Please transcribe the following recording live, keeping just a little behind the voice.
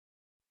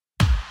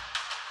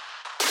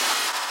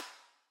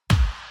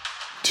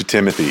To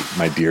Timothy,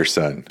 my dear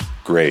son,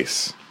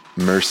 grace,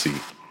 mercy,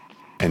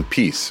 and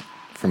peace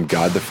from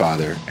God the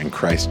Father and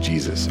Christ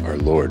Jesus our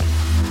Lord.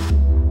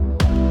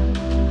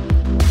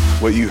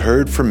 What you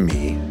heard from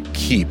me,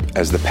 keep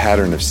as the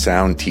pattern of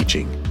sound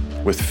teaching,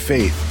 with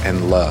faith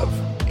and love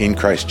in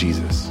Christ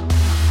Jesus.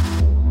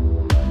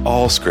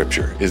 All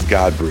Scripture is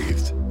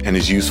God-breathed and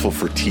is useful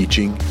for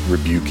teaching,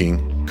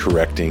 rebuking,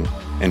 correcting,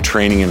 and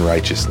training in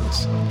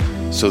righteousness,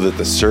 so that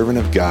the servant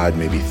of God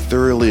may be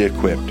thoroughly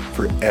equipped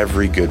for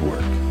every good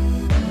work.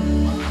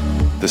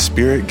 The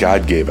Spirit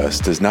God gave us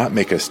does not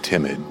make us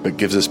timid, but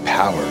gives us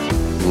power,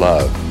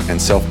 love,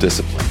 and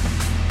self-discipline.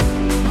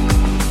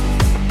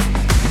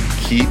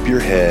 Keep your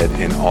head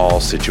in all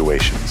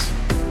situations.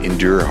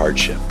 Endure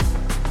hardship.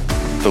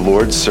 The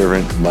Lord's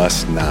servant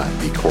must not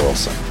be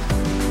quarrelsome,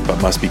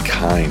 but must be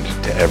kind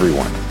to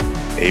everyone,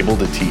 able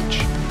to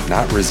teach,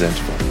 not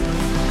resentful.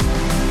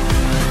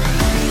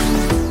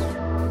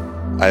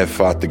 I have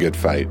fought the good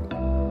fight.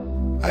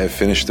 I have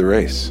finished the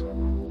race.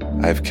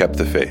 I have kept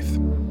the faith.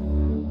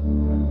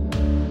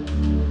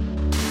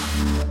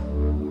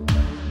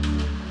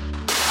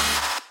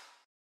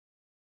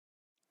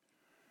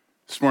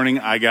 This morning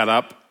I got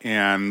up,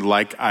 and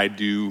like I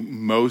do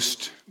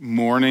most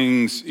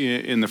mornings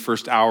in the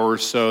first hour or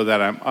so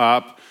that I'm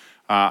up,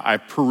 I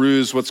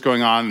peruse what's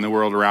going on in the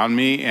world around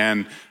me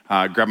and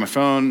grab my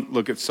phone,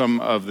 look at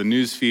some of the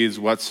news feeds,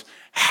 what's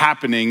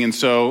happening. And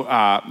so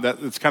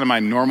that's kind of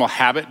my normal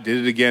habit.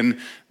 Did it again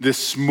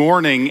this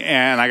morning,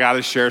 and I got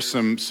to share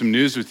some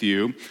news with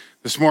you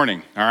this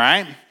morning, all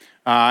right?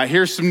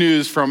 Here's some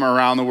news from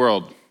around the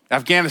world.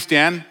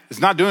 Afghanistan is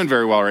not doing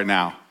very well right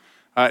now.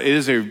 It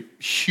is a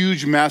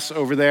huge mess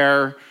over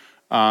there,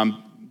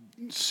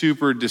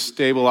 super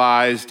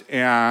destabilized,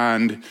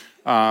 and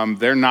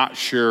they're not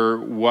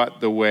sure what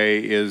the way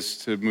is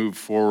to move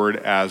forward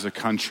as a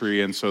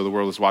country, and so the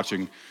world is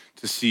watching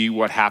to see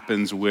what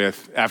happens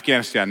with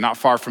Afghanistan. Not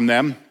far from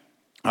them,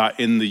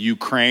 in the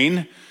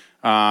Ukraine,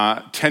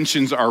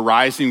 tensions are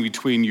rising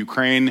between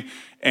Ukraine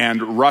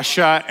and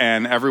Russia,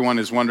 and everyone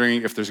is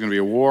wondering if there's going to be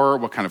a war,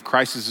 what kind of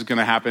crisis is going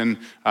to happen,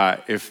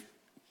 if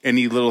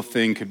any little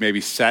thing could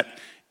maybe set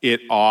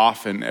it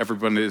off, and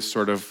everyone is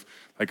sort of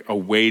like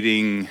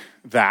awaiting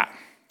that.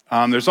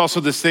 There's also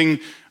this thing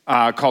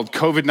called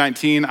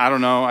COVID-19. I don't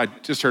know. I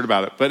just heard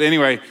about it. But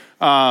anyway,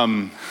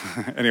 and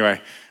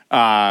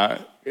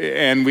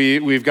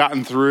we've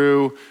gotten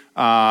through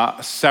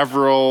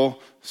several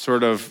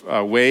sort of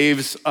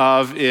waves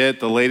of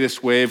it. The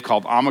latest wave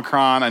called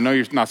Omicron. I know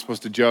you're not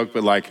supposed to joke,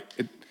 but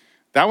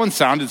that one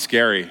sounded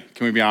scary.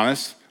 Can we be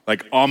honest?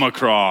 Like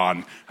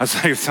Omicron. I was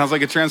like, it sounds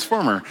like a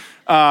transformer.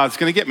 It's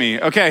going to get me.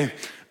 Okay.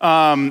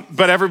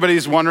 But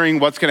everybody's wondering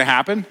what's going to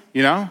happen,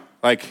 you know?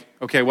 Like,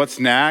 okay, what's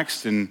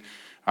next? And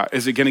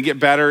is it going to get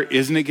better?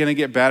 Isn't it going to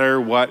get better?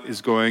 What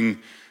is going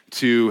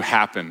to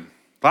happen?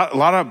 A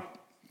lot of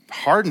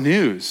hard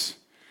news.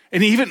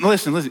 And even,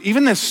 listen,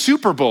 even the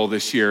Super Bowl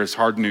this year is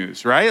hard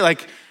news, right?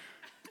 Like,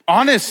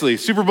 honestly,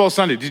 Super Bowl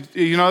Sunday. Did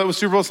you know it was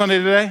Super Bowl Sunday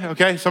today?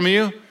 Okay, some of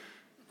you?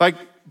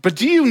 But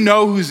do you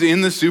know who's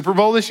in the Super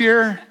Bowl this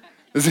year?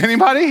 Does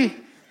anybody?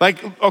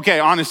 Okay,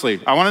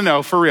 honestly, I want to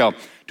know, for real.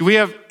 Do we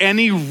have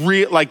any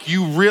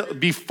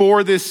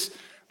before this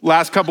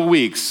last couple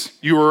weeks,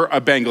 you were a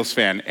Bengals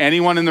fan?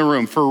 Anyone in the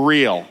room, for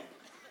real?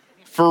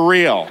 For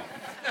real?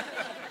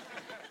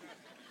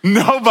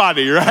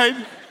 Nobody, right?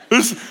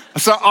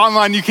 So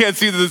online you can't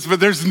see this, but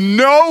there's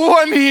no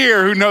one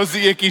here who knows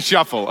the Ickey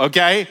Shuffle,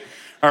 okay?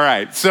 All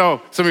right,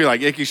 so some of you are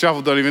like, Ickey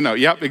Shuffle, don't even know.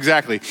 Yep,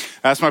 exactly.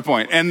 That's my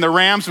point. And the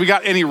Rams, we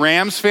got any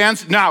Rams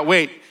fans? No,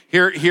 wait,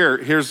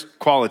 here's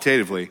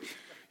qualitatively.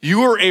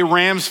 You were a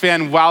Rams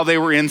fan while they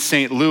were in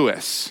St.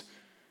 Louis.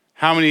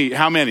 How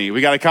many?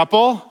 We got a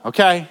couple?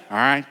 Okay, all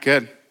right,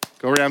 good.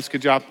 Go Rams,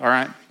 good job. All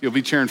right, you'll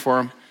be cheering for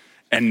them.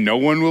 And no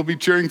one will be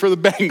cheering for the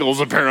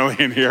Bengals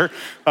apparently in here.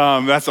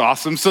 That's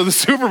awesome. So the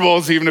Super Bowl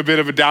is even a bit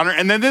of a downer.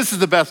 And then this is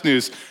the best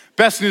news.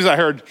 Best news I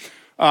heard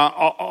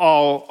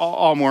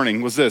all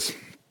morning was this.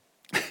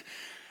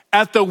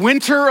 At the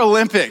Winter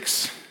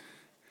Olympics,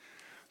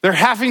 they're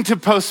having to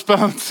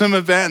postpone some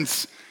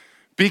events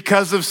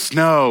because of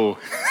snow.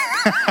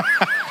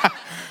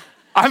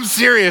 I'm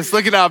serious.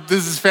 Look it up.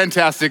 This is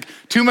fantastic.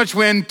 Too much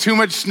wind, too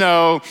much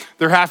snow.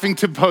 They're having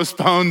to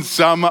postpone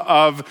some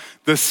of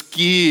the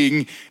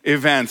skiing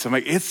events. I'm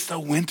like, it's the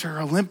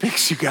Winter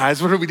Olympics, you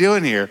guys. What are we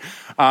doing here?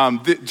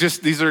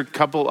 These are a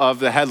couple of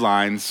the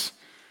headlines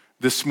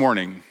this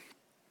morning.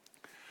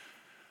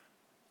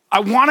 I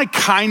want to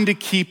kind of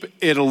keep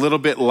it a little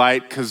bit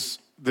light because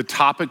the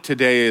topic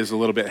today is a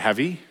little bit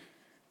heavy.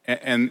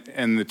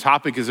 And the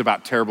topic is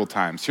about terrible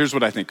times. Here's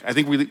what I think. I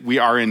think we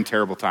are in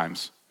terrible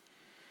times.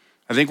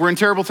 I think we're in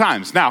terrible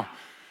times. Now,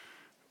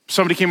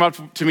 somebody came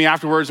up to me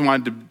afterwards and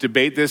wanted to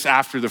debate this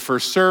after the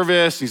first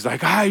service. He's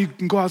like, you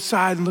can go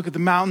outside and look at the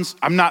mountains.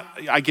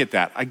 I get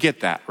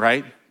that,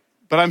 right?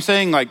 But I'm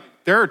saying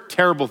there are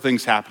terrible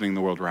things happening in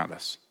the world around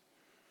us.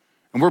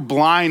 And we're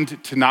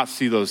blind to not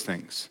see those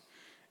things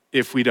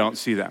if we don't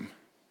see them.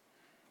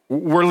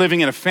 We're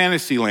living in a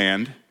fantasy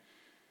land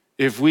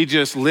if we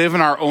just live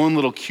in our own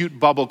little cute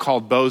bubble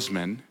called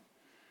Bozeman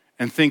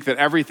and think that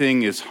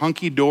everything is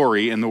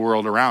hunky-dory in the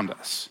world around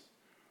us.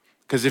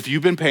 Because if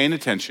you've been paying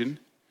attention,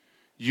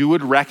 you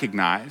would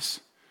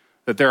recognize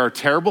that there are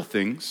terrible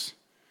things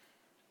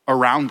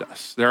around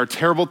us. There are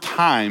terrible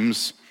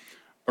times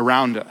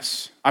around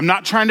us. I'm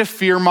not trying to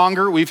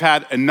fearmonger. We've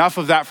had enough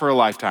of that for a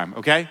lifetime,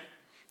 okay?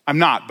 I'm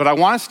not, but I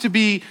want us to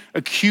be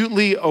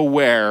acutely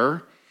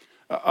aware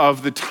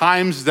of the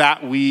times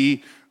that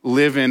we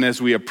live in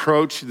as we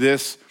approach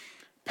this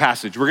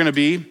passage. We're gonna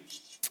be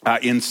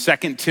in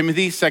 2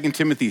 Timothy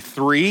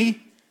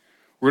 3.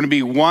 We're gonna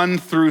be 1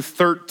 through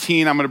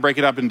 13. I'm gonna break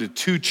it up into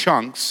two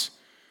chunks.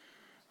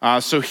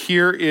 So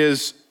here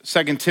is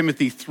 2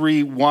 Timothy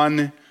 3,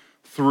 1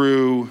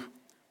 through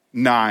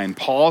 9.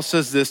 Paul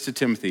says this to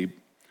Timothy,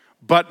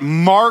 but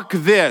mark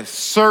this,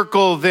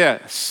 circle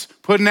this,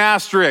 put an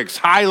asterisk,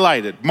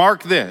 highlight it,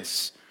 mark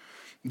this.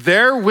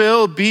 There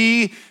will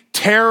be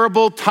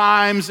terrible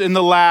times in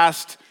the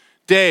last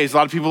days. A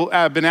lot of people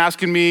have been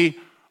asking me,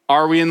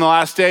 are we in the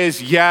last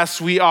days?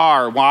 Yes, we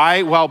are.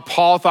 Why? Well,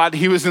 Paul thought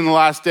he was in the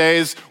last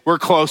days. We're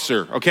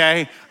closer,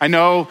 okay? I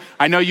know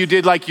you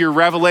did like your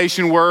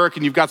Revelation work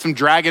and you've got some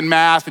dragon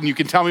math and you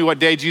can tell me what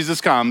day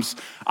Jesus comes.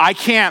 I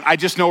can't, I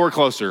just know we're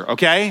closer,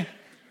 okay?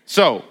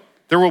 So,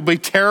 there will be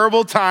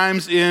terrible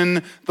times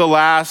in the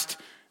last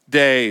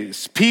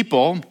days.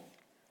 People,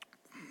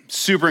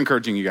 super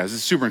encouraging you guys,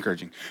 it's super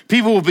encouraging.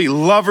 People will be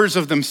lovers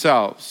of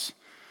themselves,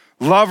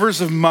 lovers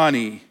of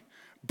money,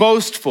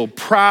 boastful,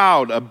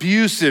 proud,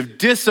 abusive,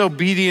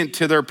 disobedient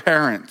to their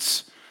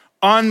parents,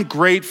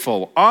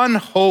 ungrateful,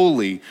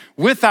 unholy,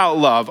 without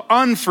love,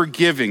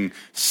 unforgiving,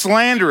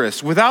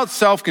 slanderous, without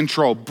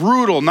self-control,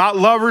 brutal, not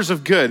lovers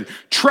of good,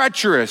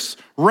 treacherous,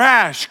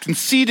 rash,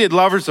 conceited,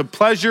 lovers of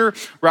pleasure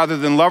rather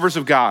than lovers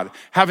of God,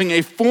 having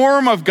a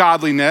form of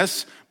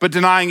godliness but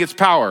denying its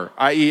power,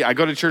 i.e., I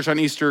go to church on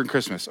Easter and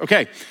Christmas.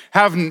 Okay,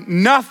 have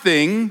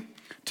nothing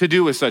to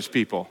do with such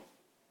people.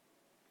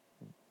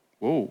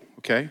 Whoa,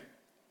 okay.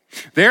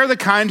 They are the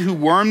kind who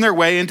worm their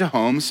way into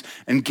homes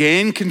and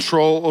gain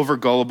control over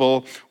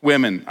gullible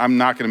women. I'm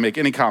not going to make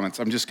any comments.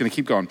 I'm just going to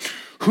keep going.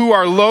 Who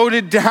are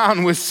loaded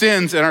down with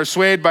sins and are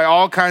swayed by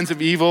all kinds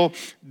of evil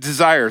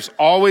desires,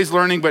 always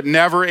learning but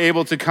never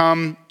able to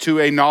come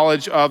to a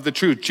knowledge of the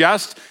truth.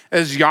 Just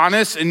as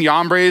Jannes and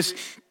Jambres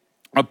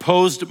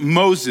opposed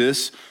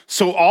Moses,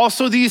 so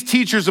also these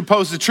teachers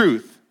oppose the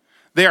truth.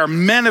 They are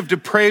men of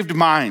depraved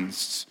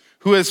minds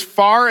who, as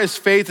far as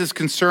faith is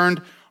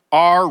concerned,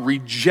 are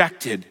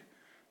rejected.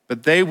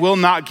 But they will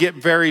not get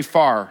very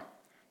far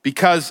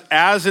because,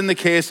 as in the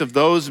case of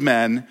those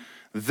men,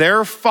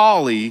 their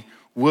folly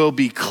will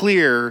be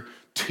clear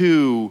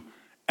to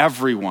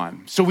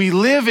everyone. So we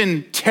live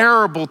in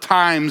terrible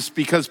times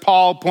because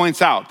Paul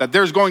points out that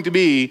there's going to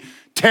be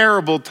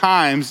terrible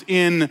times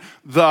in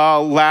the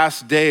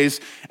last days.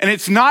 And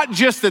it's not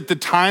just that the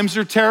times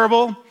are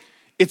terrible,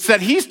 it's that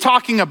he's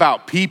talking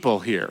about people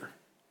here.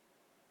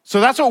 So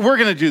that's what we're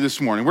going to do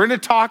this morning. We're going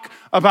to talk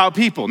about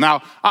people.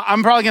 Now,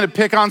 I'm probably going to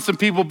pick on some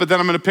people, but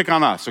then I'm going to pick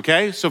on us,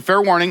 okay? So fair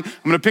warning,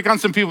 I'm going to pick on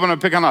some people, but I'm going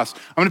to pick on us.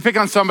 I'm going to pick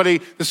on somebody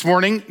this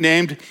morning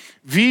named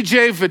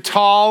Vijay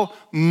Vital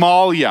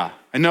Mallya.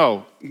 I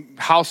know,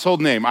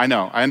 household name, I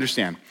know, I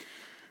understand.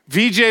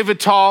 Vijay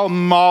Vital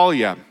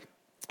Mallya.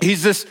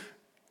 He's this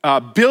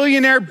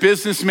billionaire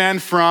businessman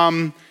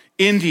from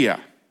India.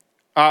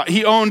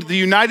 He owned the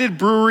United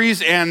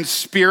Breweries and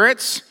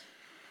Spirits,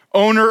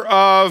 owner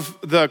of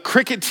the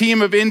cricket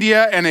team of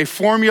India and a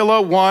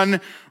Formula One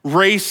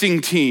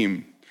racing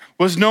team,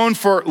 was known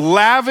for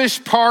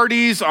lavish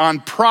parties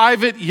on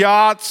private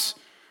yachts,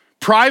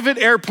 private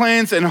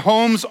airplanes, and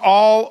homes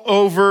all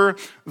over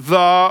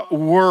the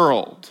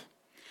world.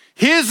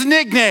 His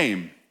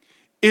nickname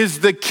is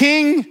the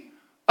King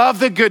of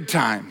the Good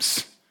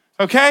Times,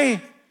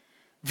 okay?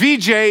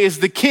 Vijay is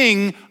the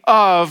king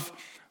of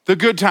the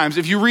good times.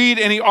 If you read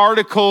any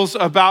articles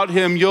about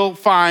him, you'll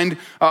find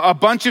a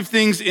bunch of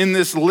things in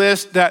this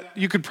list that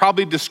you could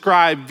probably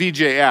describe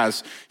Vijay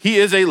as. He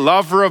is a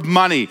lover of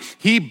money.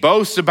 He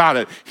boasts about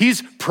it.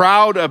 He's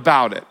proud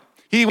about it.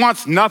 He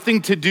wants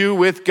nothing to do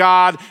with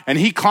God, and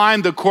he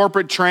climbed the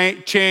corporate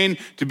chain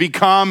to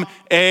become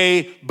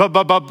a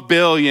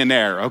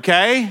billionaire,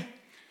 okay?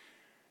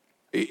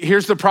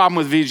 Here's the problem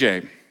with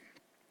Vijay.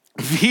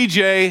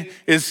 Vijay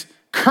is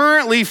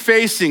currently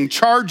facing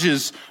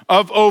charges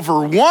of over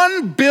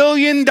 $1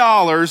 billion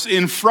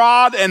in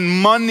fraud and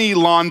money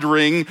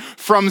laundering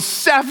from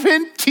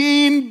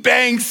 17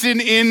 banks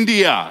in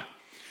India.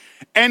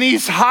 And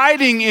he's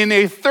hiding in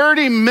a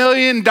 $30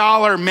 million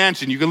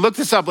mansion. You can look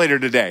this up later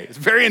today. It's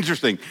very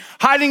interesting.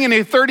 Hiding in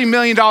a $30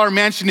 million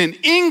mansion in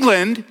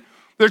England.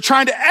 They're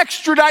trying to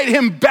extradite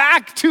him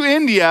back to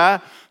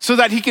India so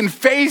that he can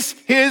face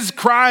his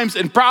crimes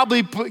and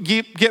probably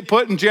get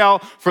put in jail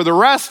for the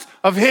rest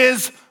of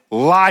his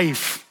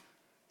life.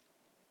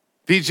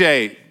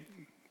 Vijay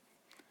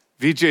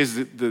is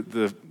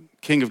the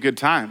king of good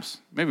times.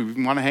 Maybe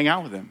we want to hang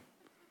out with him.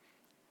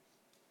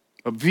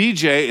 But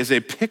Vijay is a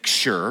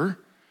picture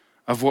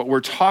of what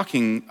we're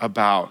talking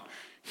about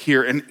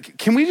here. And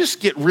can we just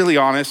get really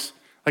honest?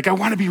 Like, I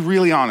want to be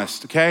really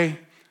honest, okay? I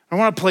don't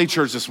want to play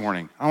church this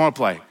morning. I don't want to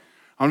play.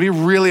 I want to be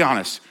really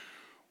honest.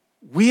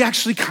 We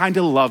actually kind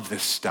of love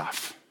this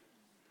stuff.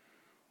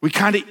 We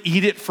kind of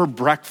eat it for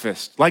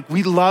breakfast. Like,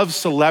 we love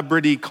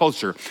celebrity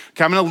culture.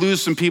 Okay, I'm going to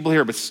lose some people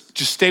here, but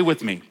just stay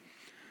with me.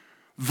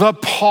 The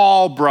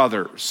Paul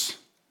brothers,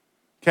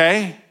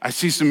 okay? I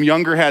see some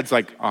younger heads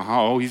like,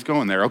 oh, he's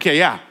going there. Okay,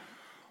 yeah.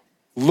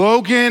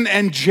 Logan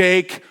and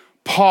Jake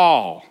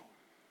Paul.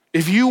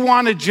 If you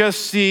want to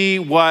just see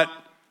what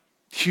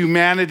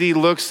humanity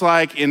looks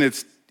like in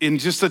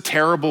just a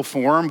terrible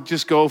form,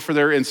 just go for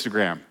their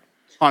Instagram,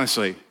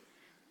 honestly.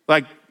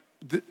 Like,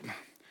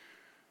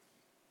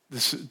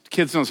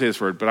 kids don't say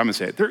this word, but I'm gonna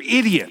say it. They're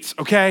idiots,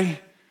 okay?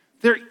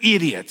 They're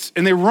idiots.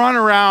 And they run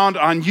around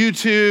on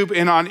YouTube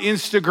and on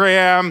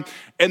Instagram,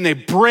 and they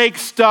break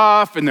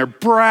stuff, and they're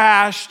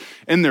brash,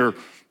 and they're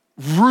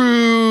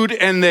rude,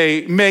 and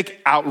they make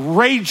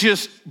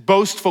outrageous,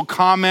 boastful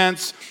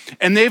comments,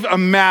 and they've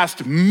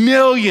amassed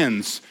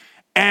millions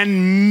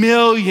and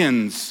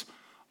millions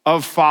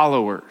of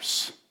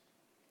followers.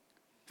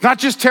 Not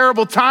just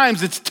terrible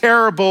times, it's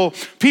terrible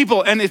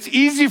people. And it's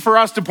easy for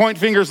us to point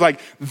fingers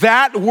like,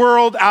 that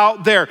world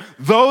out there,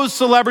 those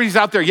celebrities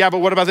out there. Yeah, but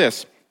what about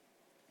this?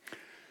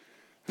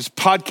 There's a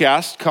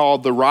podcast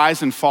called The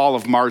Rise and Fall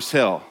of Mars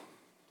Hill.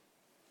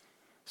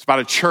 It's about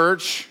a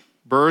church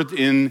birthed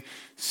in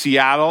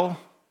Seattle,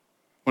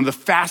 one of the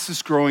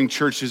fastest growing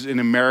churches in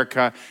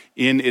America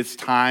in its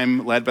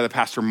time, led by the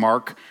pastor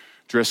Mark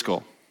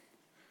Driscoll.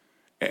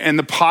 And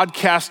the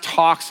podcast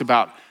talks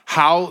about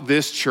how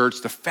this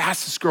church, the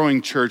fastest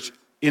growing church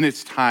in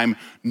its time,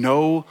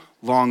 no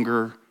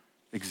longer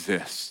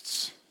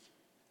exists.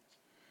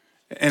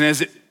 And as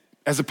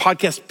the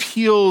podcast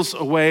peels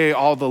away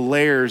all the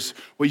layers,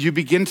 what you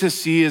begin to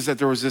see is that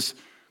there was this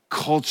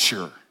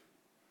culture,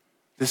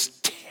 this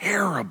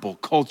terrible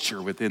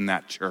culture within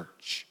that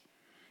church.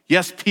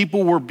 Yes,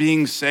 people were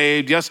being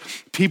saved. Yes,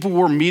 people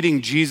were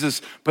meeting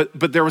Jesus,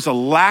 but there was a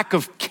lack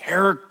of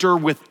character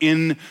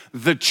within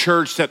the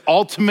church that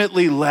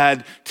ultimately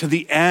led to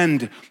the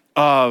end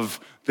of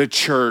the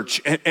church.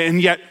 And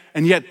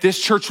yet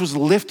this church was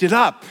lifted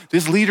up.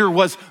 This leader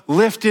was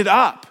lifted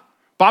up.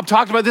 Bob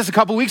talked about this a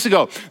couple weeks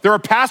ago. There are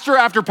pastor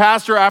after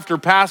pastor after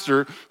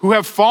pastor who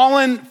have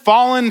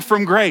fallen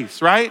from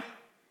grace, right?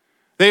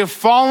 They have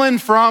fallen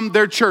from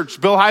their church.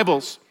 Bill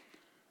Hybels,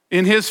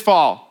 in his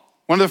fall,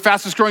 one of the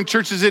fastest growing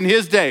churches in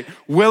his day,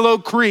 Willow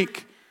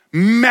Creek,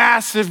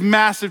 massive,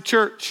 massive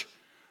church.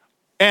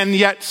 And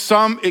yet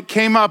it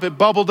came up, it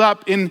bubbled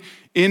up in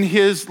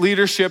his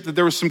leadership that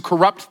there was some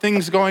corrupt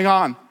things going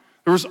on.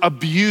 There was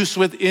abuse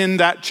within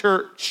that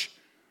church.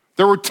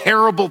 There were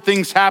terrible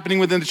things happening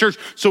within the church.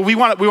 So we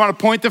want to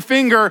point the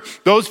finger,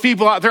 those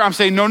people out there. I'm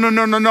saying,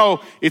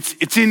 no.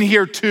 It's in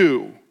here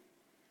too.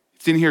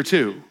 It's in here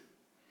too.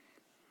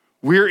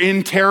 We're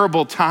in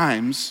terrible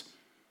times.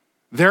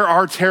 There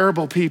are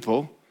terrible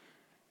people,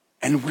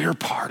 and we're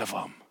part of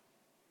them.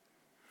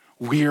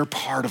 We're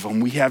part of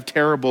them. We have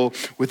terrible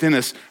within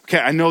us. Okay,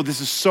 I know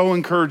this is so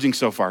encouraging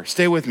so far.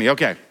 Stay with me,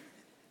 okay.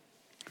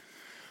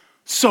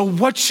 So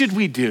what should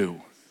we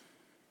do?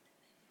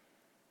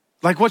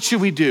 Like, what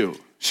should we do?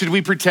 Should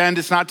we pretend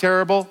it's not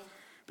terrible?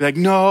 Be like,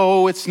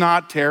 no, it's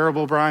not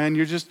terrible, Brian.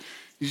 You just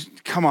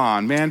come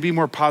on, man, be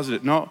more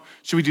positive. No,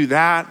 should we do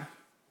that?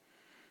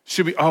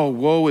 Should we,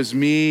 woe is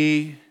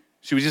me?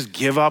 Should we just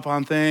give up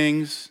on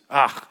things?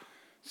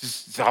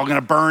 It's all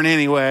gonna burn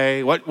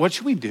anyway. What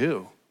should we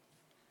do?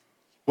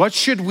 What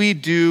should we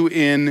do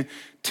in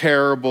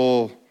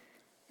terrible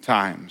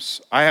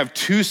times? I have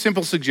two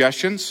simple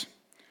suggestions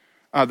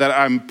that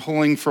I'm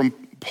pulling from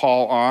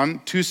Paul on.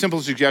 Two simple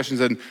suggestions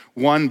and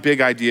one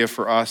big idea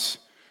for us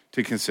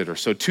to consider.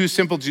 So 2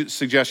 simple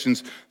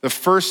suggestions. The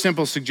first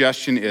simple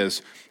suggestion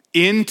is,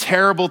 in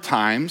terrible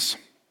times,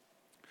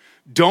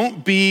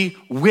 don't be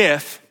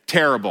with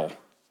terrible.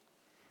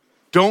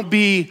 Don't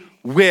be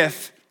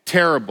with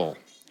terrible.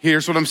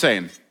 Here's what I'm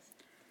saying.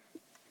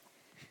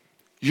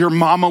 Your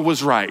mama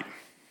was right.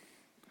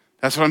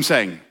 That's what I'm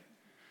saying.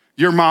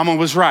 Your mama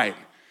was right.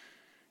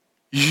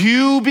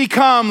 You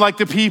become like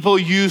the people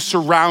you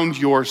surround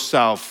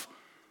yourself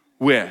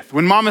with.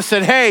 When mama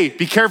said, hey,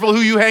 be careful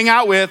who you hang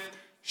out with,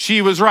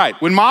 she was right.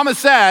 When mama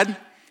said,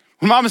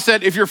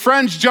 if your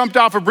friends jumped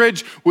off a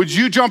bridge, would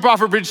you jump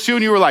off a bridge too?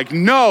 And you were like,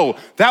 no,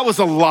 that was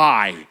a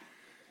lie.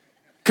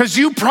 Because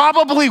you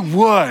probably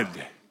would.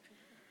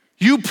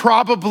 You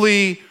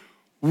probably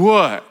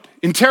would.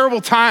 In terrible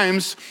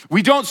times,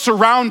 we don't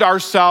surround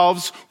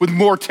ourselves with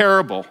more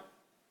terrible.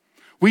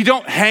 We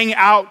don't hang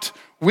out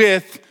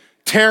with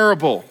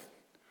terrible.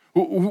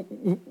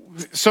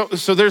 So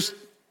there's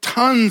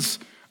tons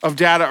of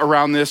data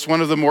around this.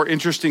 One of the more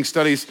interesting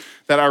studies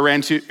that I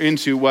ran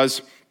into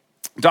was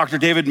Dr.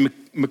 David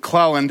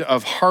McClelland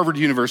of Harvard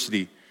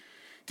University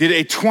did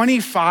a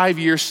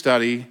 25-year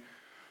study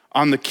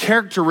on the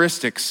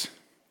characteristics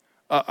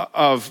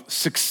of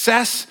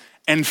success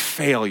and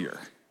failure.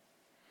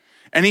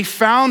 And he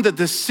found that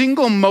the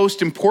single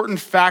most important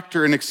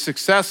factor in a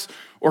success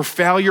or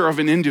failure of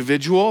an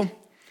individual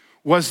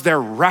was their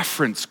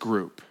reference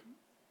group.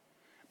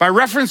 By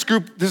reference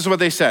group, this is what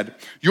they said.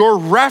 Your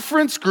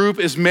reference group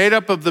is made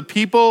up of the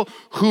people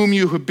whom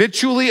you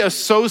habitually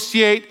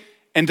associate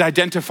and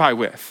identify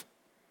with.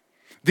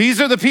 These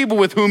are the people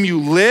with whom you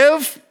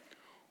live,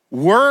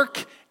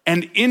 work,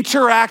 and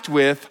interact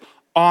with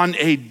on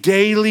a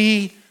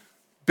daily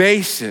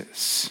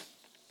basis.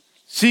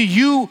 See,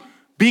 you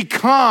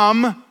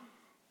become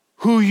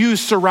who you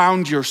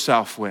surround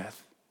yourself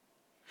with.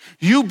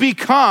 You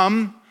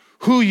become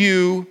who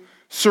you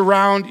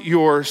surround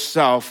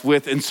yourself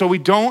with. And so we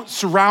don't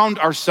surround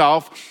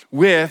ourselves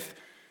with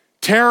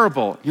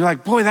terrible. You're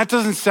like, boy, that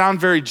doesn't sound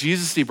very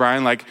Jesus-y,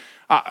 Brian. Like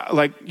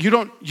you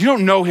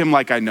don't know him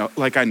like I know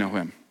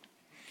him.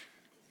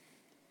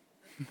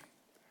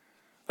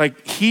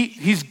 Like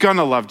he's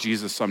gonna love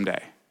Jesus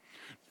someday.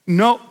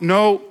 No.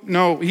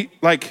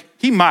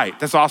 He might.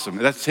 That's awesome.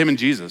 That's him and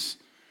Jesus.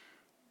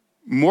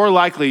 More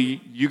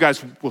likely, you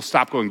guys will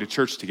stop going to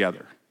church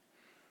together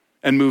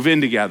and move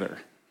in together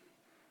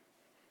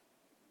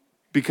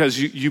because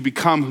you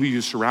become who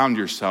you surround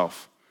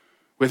yourself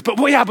with.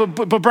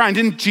 But Brian,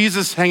 didn't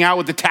Jesus hang out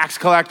with the tax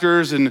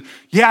collectors? And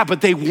yeah, but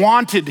they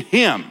wanted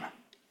him. Does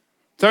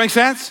that make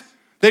sense?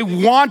 They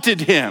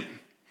wanted him.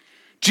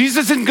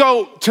 Jesus didn't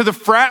go to the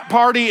frat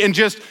party and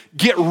just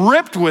get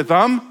ripped with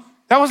them.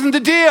 That wasn't the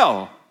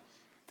deal.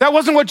 That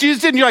wasn't what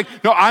Jesus did. And you're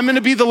like, no, I'm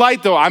gonna be the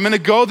light though. I'm gonna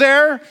go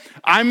there.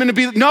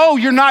 No,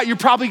 you're not. You're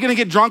probably gonna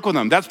get drunk with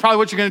them. That's probably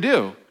what you're gonna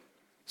do.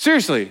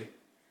 Seriously.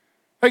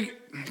 Like,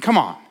 come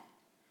on.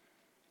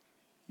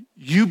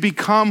 You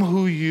become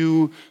who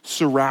you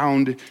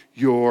surround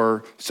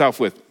yourself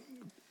with.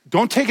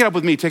 Don't take it up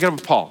with me, take it up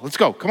with Paul. Let's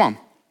go, come on.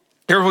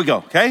 Here we go,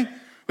 okay?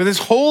 With this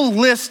whole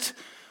list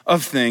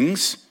of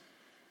things,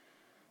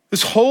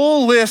 this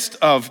whole list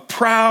of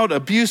proud,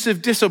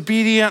 abusive,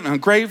 disobedient,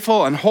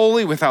 ungrateful,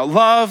 unholy, without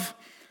love.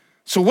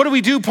 So what do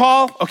we do,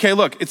 Paul? Okay,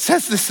 look, it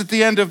says this at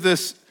the end of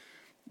this,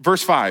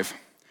 verse 5.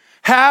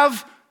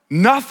 Have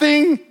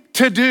nothing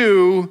to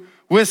do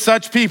with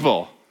such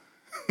people.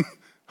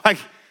 Like,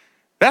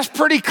 that's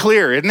pretty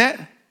clear, isn't it?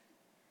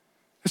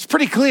 It's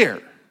pretty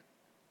clear.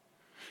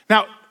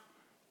 Now,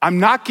 I'm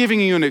not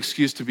giving you an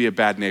excuse to be a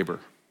bad neighbor.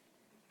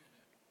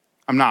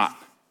 I'm not.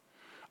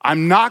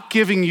 I'm not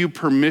giving you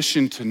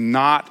permission to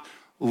not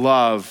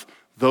love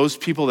those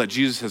people that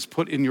Jesus has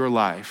put in your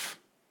life,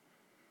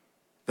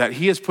 that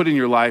he has put in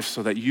your life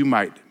so that you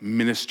might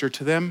minister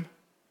to them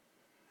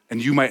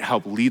and you might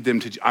help lead them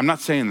to. I'm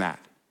not saying that.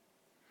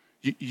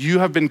 You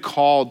have been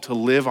called to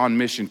live on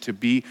mission, to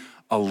be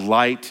a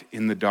light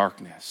in the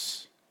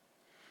darkness,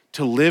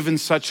 to live in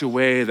such a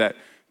way that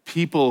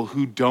people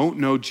who don't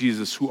know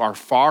Jesus, who are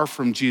far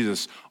from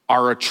Jesus,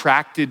 are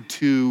attracted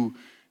to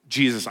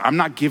Jesus. I'm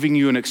not giving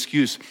you an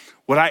excuse.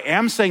 What I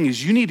am saying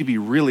is you need to be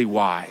really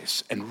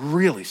wise and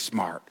really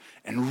smart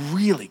and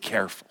really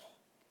careful.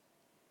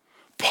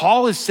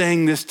 Paul is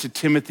saying this to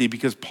Timothy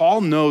because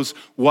Paul knows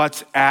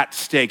what's at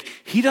stake.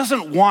 He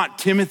doesn't want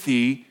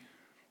Timothy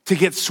to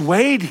get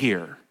swayed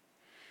here.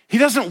 He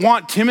doesn't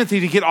want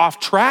Timothy to get off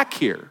track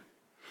here.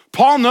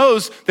 Paul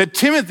knows that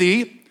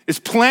Timothy is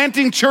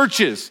planting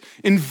churches,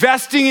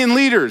 investing in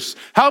leaders,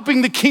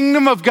 helping the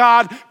kingdom of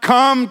God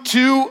come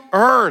to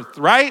earth,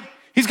 right?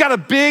 He's got a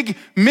big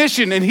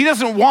mission and he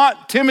doesn't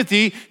want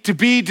Timothy to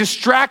be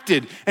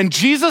distracted. And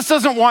Jesus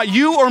doesn't want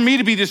you or me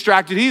to be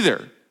distracted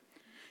either.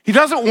 He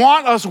doesn't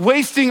want us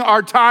wasting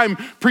our time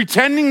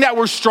pretending that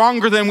we're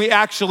stronger than we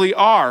actually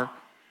are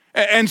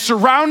and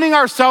surrounding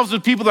ourselves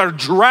with people that are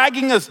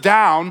dragging us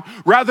down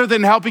rather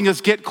than helping us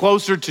get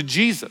closer to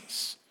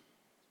Jesus.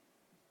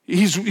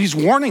 He's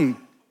warning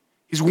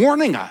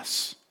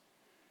us.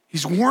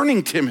 He's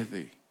warning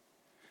Timothy.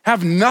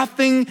 Have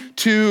nothing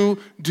to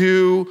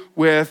do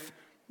with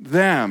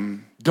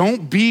them.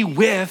 Don't be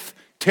with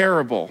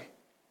terrible.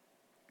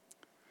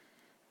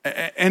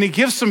 And he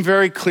gives some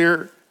very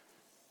clear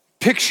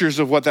pictures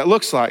of what that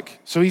looks like.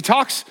 So he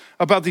talks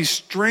about these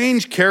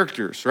strange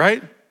characters,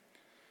 right?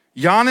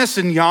 Jannes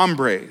and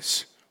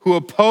Jambres, who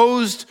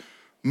opposed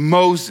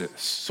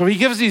Moses. So he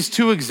gives these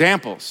two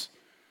examples.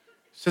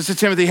 Says to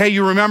Timothy, hey,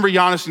 you remember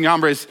Jannes and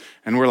Jambres?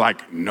 And we're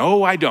like,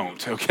 no, I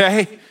don't,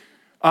 okay?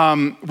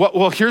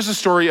 Well, here's the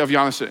story of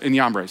Jannes and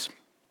Jambres.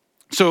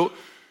 So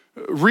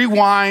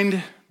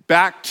rewind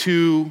back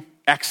to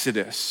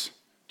Exodus.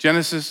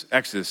 Genesis,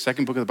 Exodus,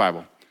 second book of the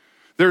Bible.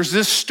 There's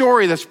this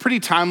story that's pretty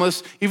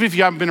timeless. Even if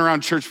you haven't been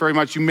around church very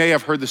much, you may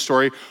have heard the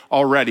story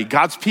already.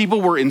 God's people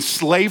were in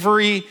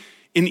slavery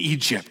in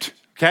Egypt,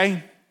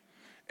 okay?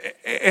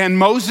 And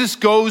Moses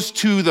goes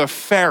to the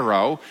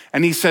Pharaoh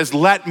and he says,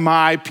 let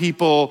my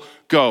people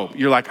go.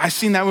 You're like, I've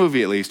seen that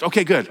movie at least.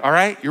 Okay, good, all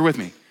right, you're with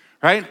me,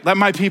 right? Let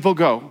my people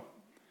go.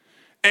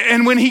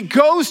 And when he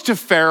goes to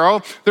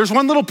Pharaoh, there's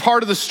one little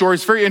part of the story,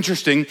 it's very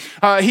interesting.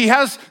 He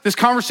has this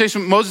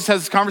conversation, Moses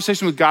has this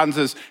conversation with God and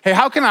says, hey,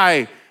 how can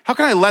I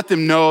let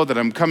them know that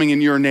I'm coming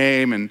in your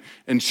name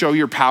and show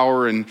your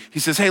power? And he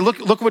says, hey,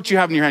 look what you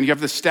have in your hand. You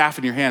have this staff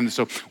in your hand. And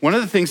so one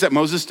of the things that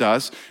Moses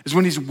does is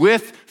when he's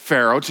with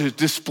Pharaoh to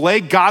display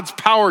God's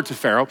power to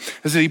Pharaoh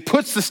is that he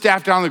puts the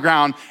staff down on the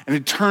ground and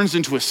it turns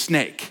into a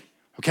snake.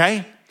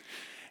 okay?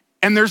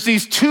 And there's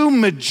these two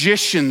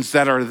magicians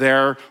that are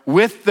there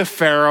with the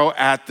Pharaoh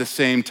at the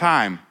same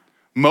time.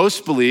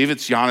 Most believe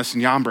it's Jannes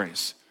and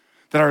Jambres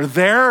that are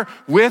there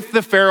with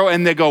the Pharaoh,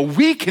 and they go,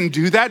 we can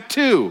do that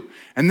too.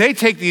 And they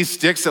take these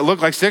sticks that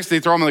look like sticks, they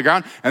throw them on the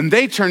ground, and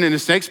they turn into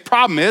snakes.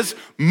 Problem is,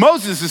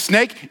 Moses'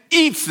 snake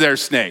eats their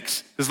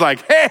snakes. It's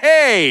like,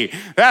 hey,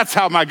 that's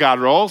how my God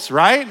rolls,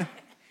 right?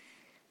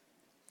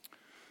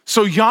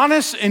 So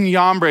Jannes and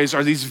Jambres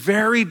are these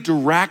very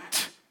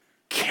direct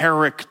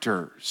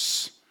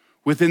characters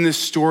within this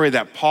story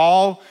that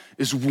Paul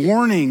is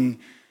warning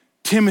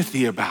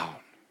Timothy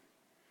about.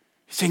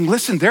 He's saying,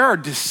 listen, there are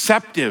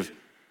deceptive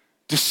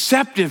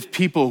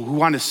people who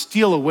want to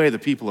steal away the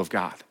people of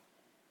God.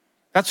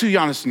 That's who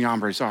Jannes and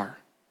Jambres are.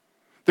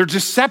 They're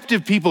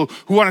deceptive people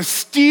who want to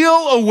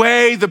steal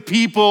away the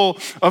people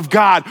of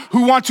God,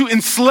 who want to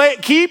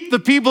keep the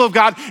people of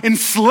God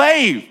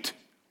enslaved,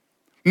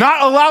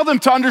 not allow them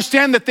to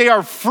understand that they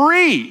are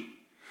free,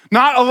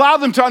 not allow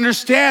them to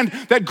understand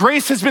that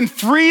grace has been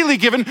freely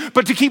given,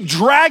 but to keep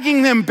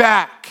dragging them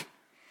back,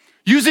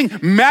 using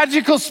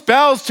magical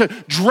spells to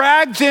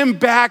drag them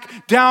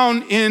back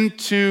down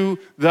into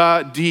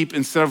the deep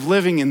instead of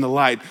living in the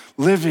light,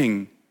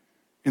 living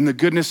in the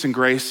goodness and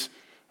grace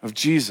of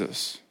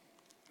Jesus.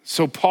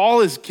 So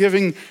Paul is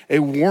giving a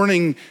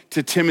warning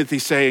to Timothy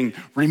saying,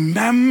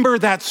 remember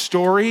that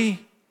story?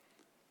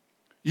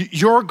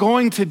 You're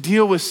going to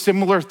deal with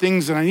similar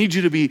things, and I need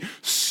you to be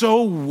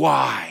so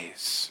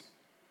wise.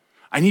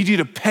 I need you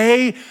to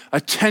pay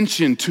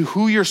attention to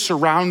who you're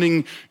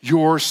surrounding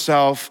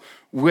yourself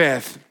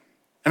with.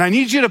 And I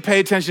need you to pay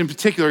attention in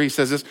particular, he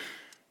says this,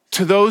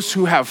 to those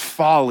who have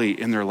folly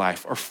in their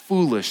life or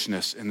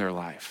foolishness in their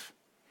life.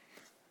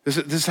 This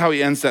is how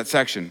he ends that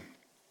section.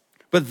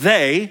 But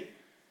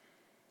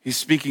he's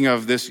speaking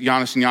of this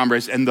Jannes and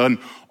Jambres, and then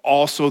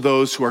also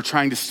those who are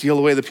trying to steal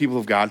away the people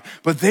of God,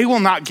 but they will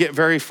not get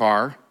very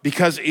far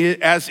because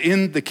as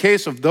in the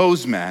case of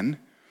those men,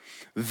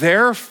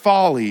 their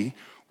folly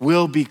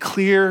will be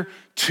clear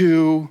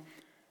to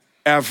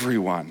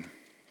everyone.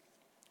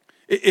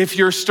 If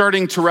you're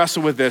starting to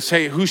wrestle with this,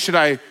 hey, who should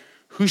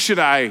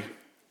I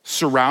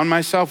surround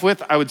myself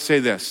with? I would say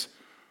this,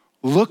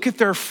 look at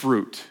their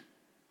fruit.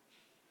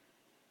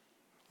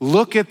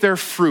 Look at their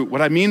fruit.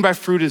 What I mean by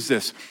fruit is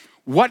this,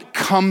 what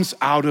comes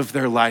out of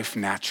their life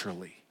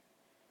naturally?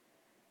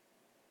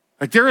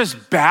 Like there is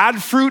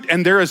bad fruit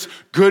and there is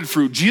good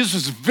fruit. Jesus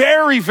was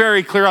very,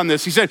 very clear on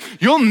this. He said,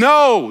 you'll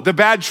know the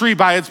bad tree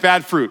by its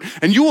bad fruit,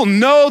 and you will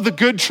know the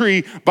good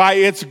tree by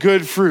its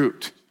good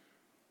fruit.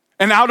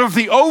 And out of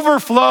the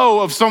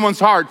overflow of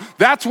someone's heart,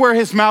 that's where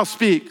his mouth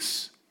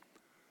speaks.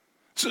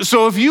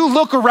 So if you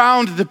look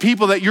around the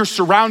people that you're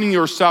surrounding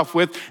yourself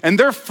with, and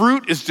their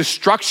fruit is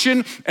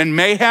destruction and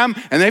mayhem,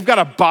 and they've got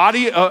a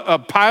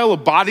pile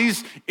of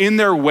bodies in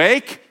their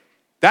wake,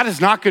 that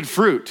is not good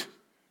fruit.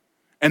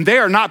 And they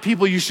are not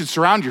people you should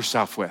surround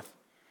yourself with.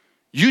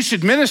 You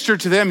should minister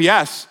to them,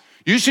 yes.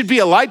 You should be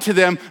a light to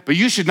them, but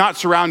you should not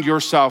surround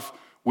yourself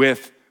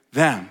with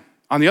them.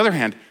 On the other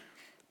hand,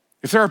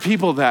 if there are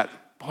people that,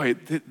 boy,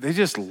 they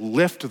just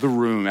lift the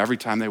room every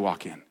time they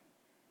walk in.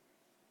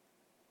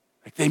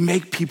 Like they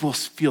make people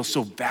feel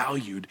so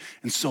valued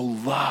and so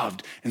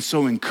loved and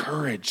so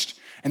encouraged.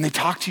 And they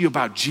talk to you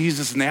about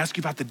Jesus and they ask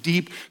you about the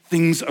deep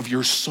things of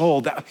your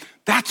soul.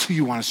 That's who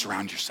you want to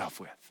surround yourself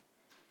with.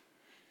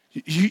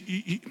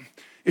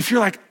 If you're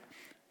like,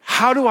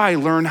 how do I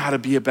learn how to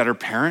be a better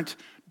parent?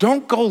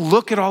 Don't go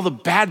look at all the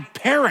bad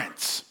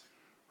parents,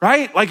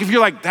 right? Like if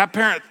you're like, that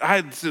parent,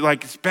 it's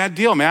a bad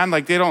deal, man.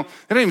 Like they don't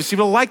even seem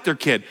to like their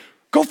kid.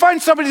 Go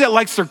find somebody that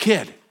likes their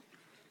kid.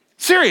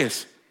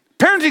 Serious.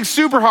 Parenting's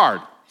super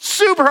hard.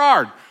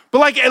 But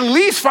like at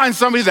least find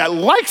somebody that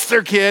likes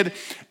their kid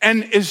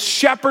and is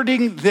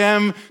shepherding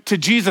them to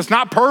Jesus.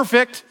 Not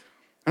perfect.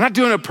 I'm not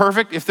doing it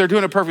perfect. If they're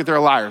doing it perfect, they're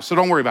a liar. So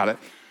don't worry about it.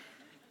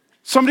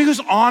 Somebody who's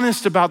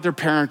honest about their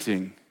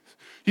parenting.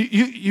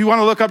 You want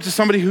to look up to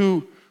somebody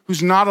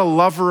who's not a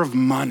lover of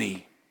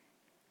money.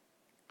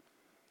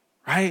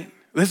 Right?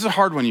 This is a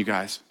hard one, you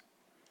guys.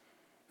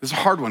 This is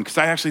a hard one because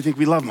I actually think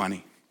we love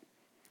money.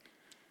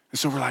 And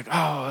so we're like,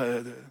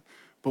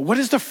 but what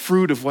is the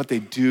fruit of what they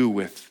do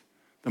with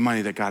the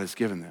money that God has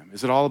given them?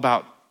 Is it all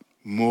about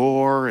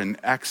more and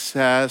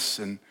excess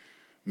and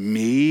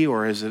me,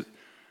 or is it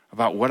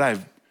about what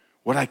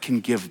I can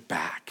give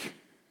back?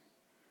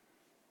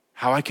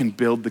 How I can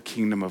build the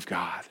kingdom of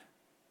God?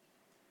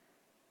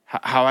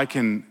 How I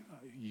can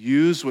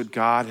use what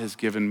God has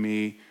given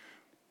me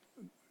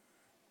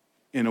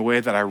in a way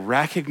that I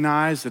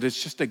recognize that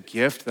it's just a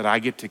gift that I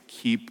get to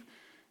keep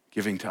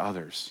giving to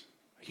others.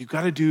 You've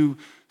got to do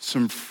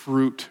some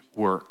fruit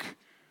work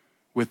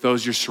with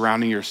those you're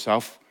surrounding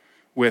yourself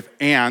with,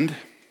 and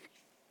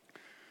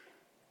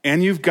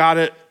you've got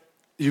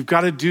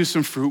to do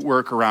some fruit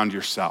work around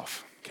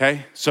yourself.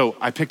 Okay, so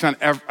I picked on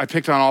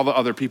all the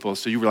other people.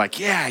 So you were like,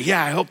 yeah,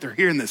 I hope they're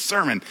hearing this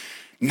sermon.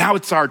 Now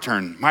it's our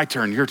turn, my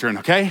turn, your turn.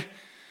 Okay,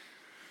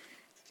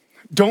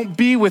 don't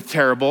be with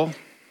terrible.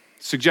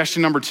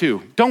 Suggestion number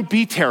 2: don't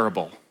be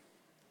terrible.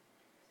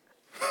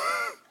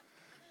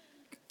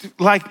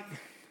 like,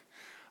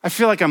 I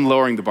feel like I'm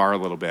lowering the bar a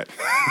little bit.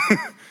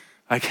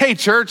 Like, hey,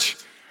 church,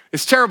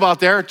 it's terrible out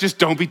there. Just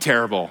don't be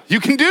terrible. You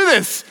can do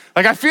this.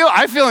 Like, I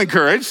feel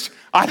encouraged.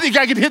 I think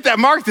I could hit that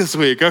mark this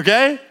week,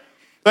 okay?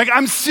 Like,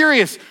 I'm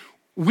serious.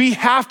 We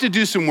have to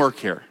do some work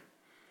here.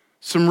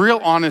 Some real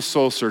honest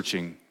soul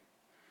searching.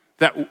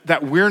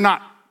 That we're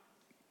not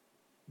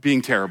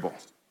being terrible.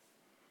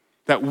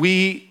 That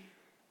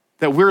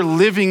we're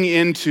living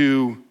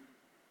into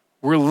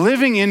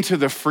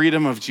the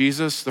freedom of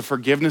Jesus, the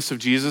forgiveness of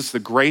Jesus, the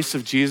grace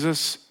of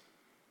Jesus,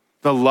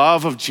 the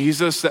love of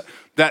Jesus,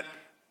 that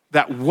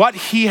what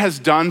he has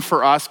done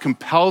for us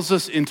compels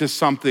us into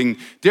something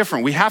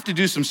different. We have to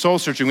do some soul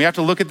searching. We have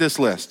to look at this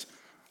list.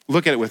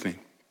 Look at it with me.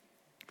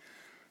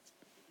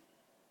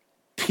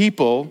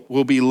 People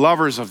will be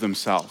lovers of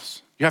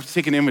themselves. You have to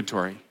take an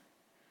inventory.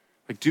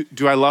 Like,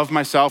 do I love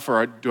myself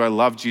or do I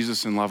love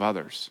Jesus and love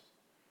others?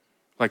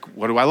 Like,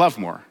 what do I love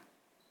more?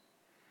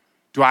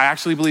 Do I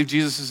actually believe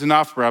Jesus is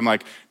enough? Or I'm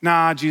like,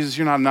 nah, Jesus,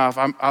 you're not enough.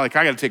 I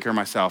got to take care of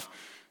myself.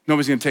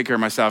 Nobody's going to take care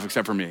of myself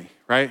except for me,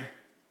 right?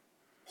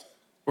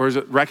 Or is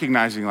it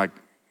recognizing, like,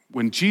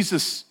 when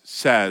Jesus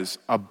says,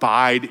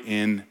 abide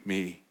in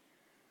me,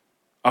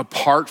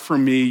 apart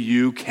from me,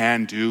 you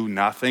can do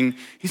nothing,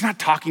 he's not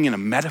talking in a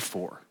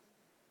metaphor.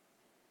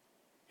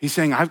 He's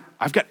saying,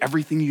 I've got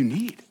everything you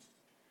need.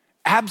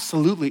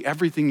 Absolutely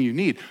everything you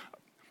need.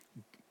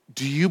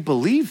 Do you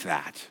believe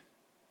that?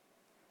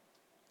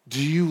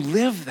 Do you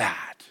live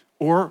that?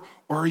 Or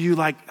are you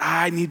like,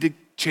 I need to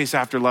chase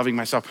after loving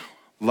myself?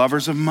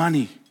 Lovers of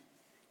money.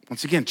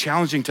 Once again,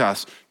 challenging to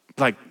us.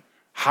 Like,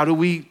 how do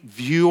we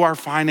view our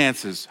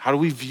finances? How do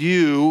we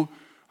view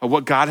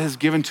what God has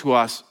given to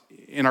us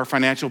in our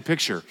financial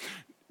picture?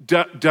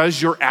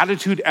 Does your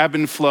attitude ebb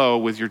and flow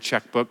with your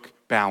checkbook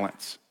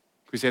balance?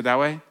 Can we say it that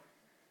way?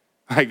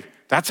 Like,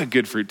 that's a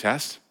good fruit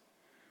test.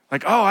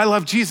 Like, oh, I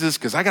love Jesus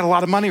because I got a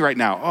lot of money right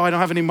now. Oh, I don't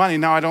have any money.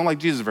 Now I don't like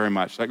Jesus very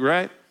much. Like,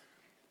 right?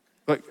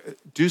 Like,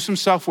 do some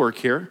self-work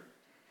here.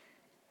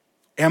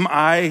 Am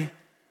I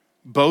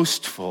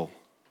boastful?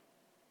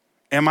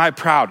 Am I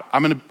proud?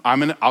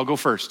 I'll go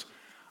first.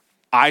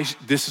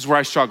 This is where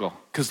I struggle.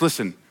 Because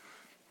listen,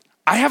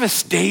 I have a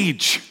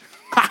stage.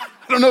 I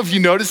don't know if you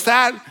noticed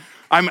that.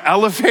 I'm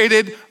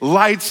elevated,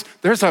 lights.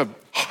 There's a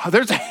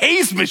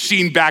haze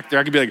machine back there.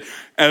 I could be like,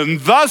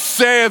 and thus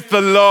saith the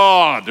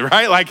Lord,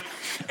 right? Like,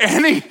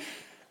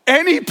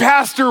 any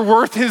pastor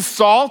worth his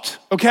salt,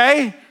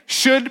 okay,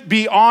 should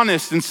be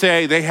honest and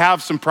say they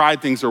have some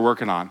pride things they're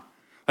working on.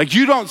 Like,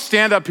 you don't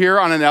stand up here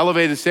on an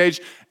elevated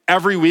stage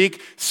every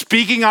week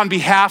speaking on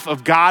behalf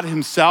of God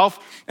himself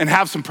and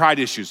have some pride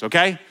issues,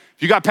 okay?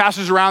 If you got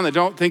pastors around that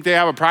don't think they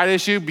have a pride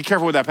issue, be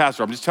careful with that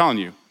pastor. I'm just telling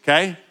you,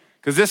 okay?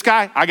 Because this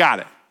guy, I got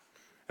it.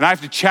 And I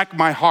have to check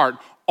my heart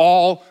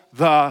all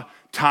the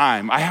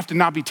time. I have to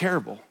not be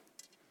terrible.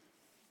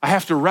 I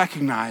have to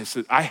recognize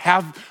that I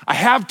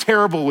have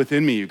terrible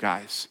within me, you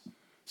guys.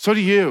 So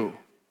do you.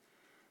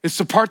 It's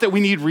the part that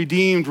we need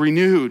redeemed,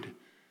 renewed,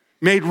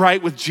 made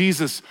right with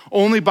Jesus,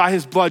 only by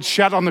his blood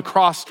shed on the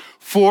cross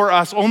for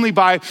us, only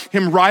by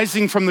him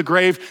rising from the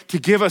grave to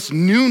give us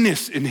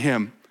newness in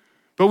him.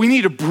 But we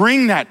need to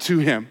bring that to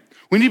him.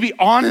 We need to be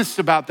honest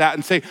about that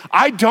and say,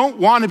 I don't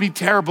want to be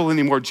terrible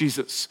anymore,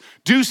 Jesus.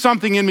 Do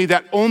something in me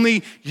that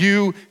only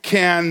you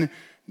can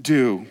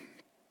do.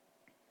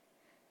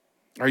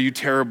 Are you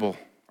terrible?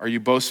 Are you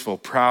boastful,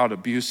 proud,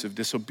 abusive,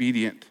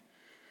 disobedient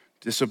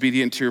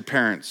to your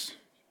parents?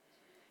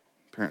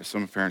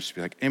 Some parents should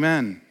be like,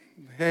 amen.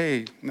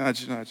 Hey,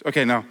 nudge, nudge.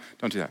 Okay, no,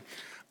 don't do that.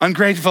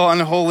 Ungrateful,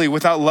 unholy,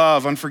 without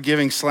love,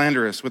 unforgiving,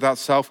 slanderous, without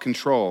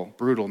self-control,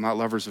 brutal, not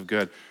lovers of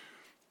good.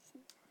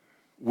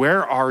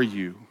 Where are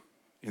you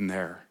in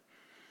there?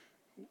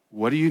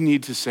 What do you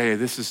need to say?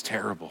 This is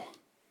terrible,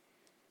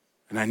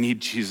 and I need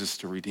Jesus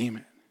to redeem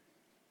it.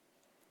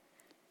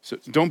 So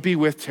don't be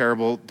with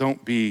terrible.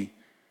 Don't be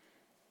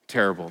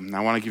terrible. And I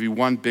want to give you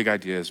one big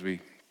idea as we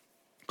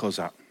close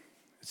out.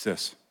 It's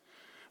this.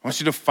 I want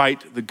you to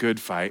fight the good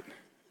fight.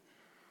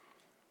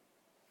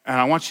 And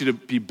I want you to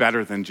be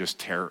better than just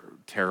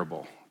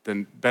terrible,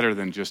 better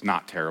than just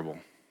not terrible.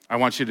 I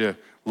want you to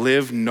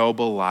live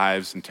noble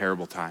lives in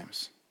terrible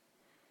times.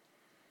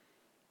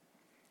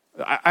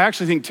 I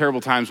actually think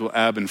terrible times will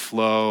ebb and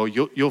flow.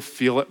 You'll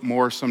feel it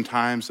more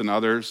sometimes than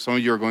others. Some of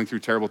you are going through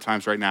terrible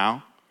times right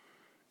now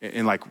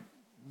in like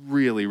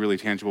really, really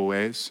tangible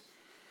ways.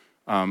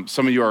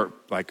 Some of you are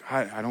like,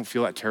 I don't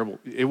feel that terrible.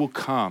 It will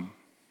come.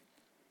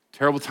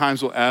 Terrible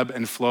times will ebb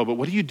and flow, but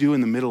what do you do in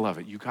the middle of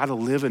it? You got to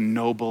live a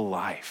noble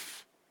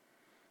life.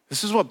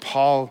 This is what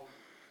Paul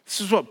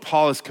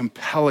is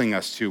compelling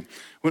us to.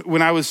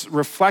 When I was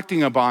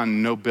reflecting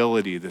upon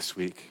nobility this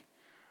week,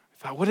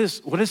 I thought, what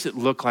does it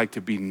look like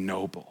to be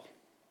noble?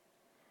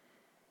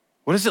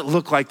 What does it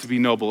look like to be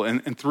noble?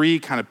 And three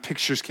kind of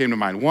pictures came to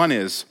mind. One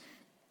is,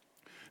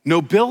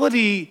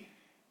 nobility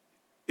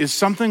is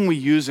something we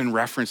use in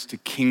reference to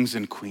kings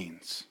and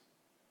queens.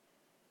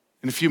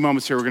 In a few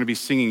moments here, we're going to be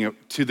singing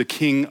it to the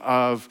King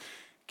of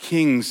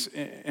Kings.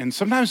 And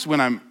sometimes when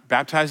I'm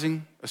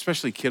baptizing,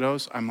 especially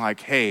kiddos, I'm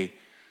like, hey,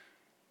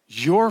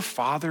 your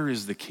Father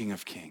is the King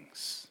of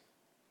Kings.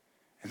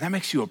 And that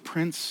makes you a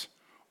prince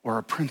or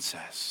a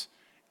princess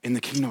in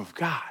the kingdom of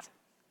God.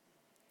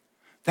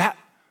 That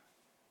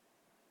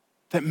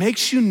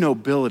makes you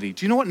nobility.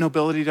 Do you know what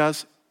nobility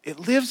does? It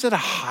lives at a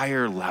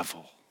higher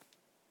level.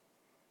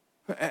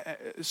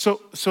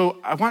 So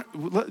I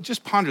want,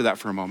 just ponder that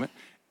for a moment.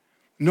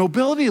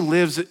 Nobility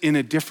lives in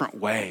a different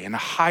way, in a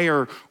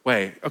higher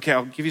way. Okay,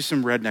 I'll give you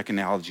some redneck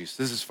analogies.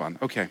 This is fun.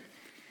 Okay.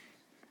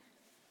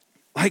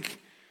 Like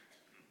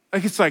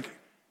it's like,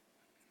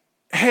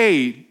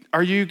 hey,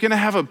 are you gonna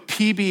have a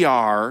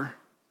PBR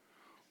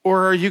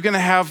or are you gonna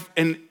have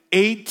an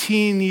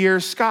 18-year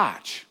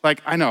scotch?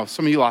 Like, I know,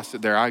 some of you lost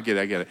it there. I get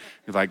it.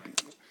 You're like,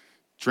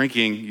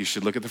 drinking, you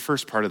should look at the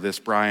first part of this,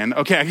 Brian.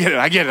 Okay,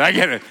 I get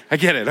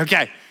it.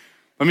 Okay,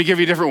 let me give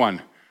you a different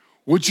one.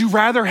 Would you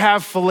rather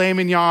have filet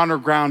mignon or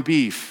ground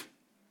beef?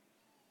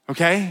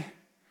 Okay?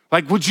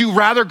 Like, would you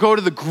rather go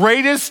to the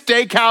greatest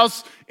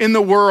steakhouse in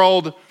the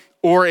world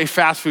or a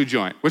fast food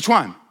joint? Which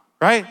one,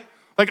 right?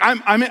 Like,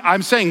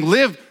 I'm saying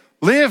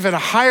live at a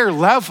higher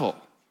level.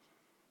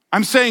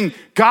 I'm saying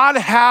God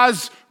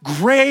has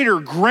greater,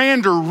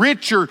 grander,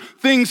 richer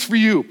things for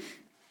you.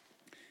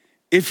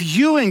 If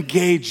you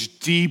engage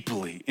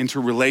deeply into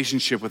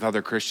relationship with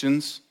other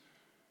Christians,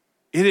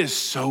 it is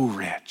so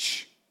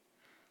rich.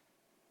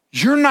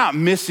 You're not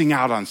missing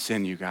out on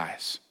sin, you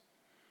guys.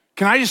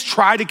 Can I just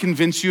try to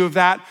convince you of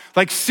that?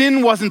 Like,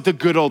 sin wasn't the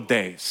good old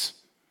days,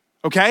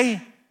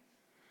 okay?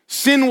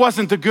 Sin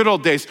wasn't the good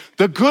old days.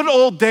 The good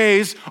old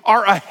days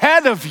are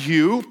ahead of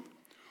you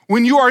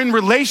when you are in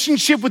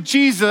relationship with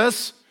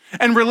Jesus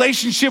and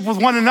relationship with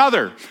one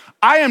another.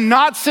 I am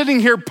not sitting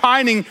here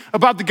pining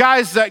about the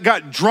guys that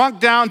got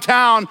drunk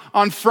downtown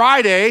on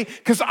Friday,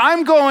 because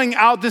I'm going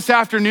out this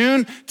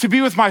afternoon to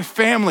be with my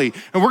family.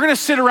 And we're gonna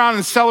sit around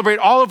and celebrate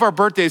all of our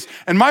birthdays.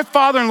 And my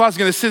father-in-law is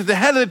gonna sit at the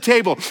head of the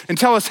table and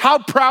tell us how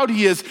proud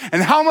he is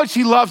and how much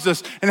he loves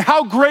us and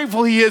how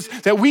grateful he is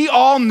that we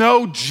all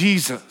know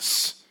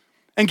Jesus.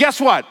 And guess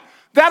what?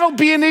 That'll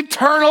be an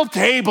eternal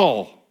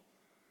table.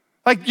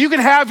 Like, you can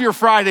have your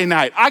Friday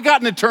night. I got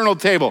an eternal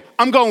table.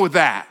 I'm going with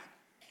that.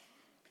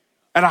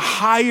 At a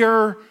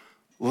higher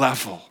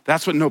level.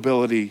 That's what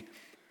nobility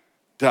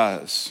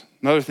does.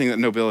 Another thing that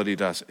nobility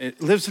does,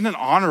 it lives in an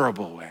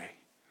honorable way.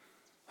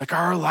 Like,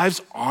 are our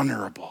lives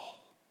honorable?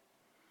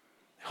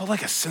 They hold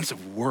like a sense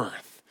of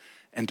worth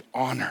and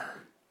honor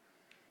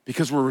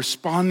because we're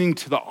responding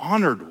to the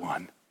honored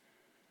one.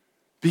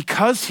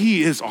 Because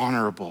he is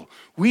honorable,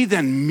 we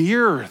then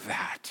mirror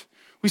that.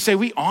 We say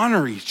we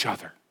honor each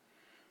other.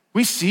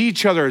 We see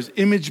each other as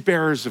image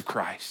bearers of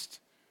Christ.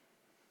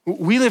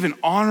 We live in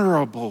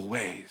honorable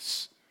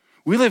ways.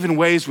 We live in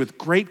ways with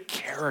great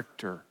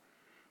character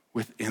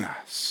within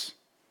us.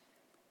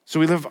 So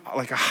we live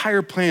like a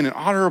higher plane, an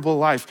honorable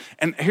life.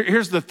 And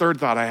here's the third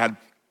thought I had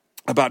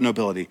about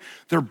nobility.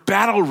 They're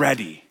battle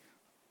ready.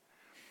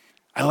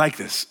 I like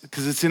this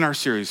because it's in our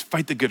series,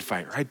 Fight the Good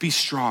Fight, right? Be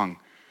strong.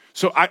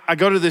 So I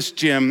go to this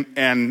gym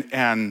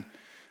and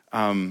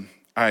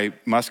I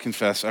must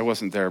confess, I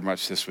wasn't there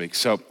much this week.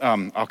 So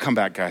I'll come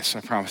back, guys,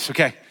 I promise.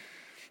 Okay.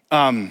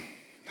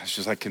 That's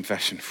just like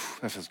confession.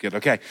 That feels good.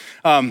 Okay.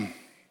 I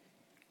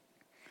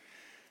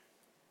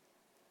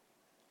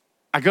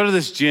go to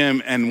this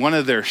gym and one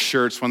of their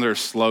shirts, one of their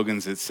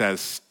slogans, it says,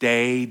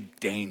 "Stay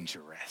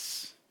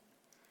dangerous."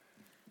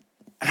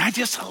 And I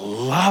just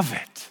love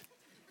it.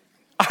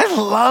 I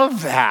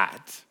love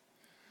that.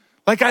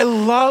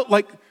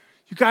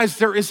 You guys,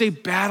 there is a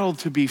battle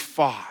to be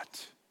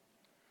fought.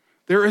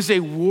 There is a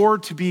war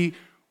to be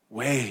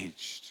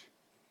waged.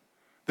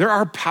 There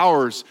are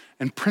powers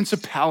and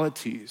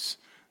principalities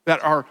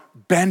that are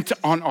bent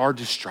on our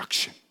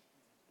destruction.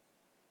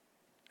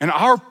 And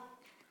our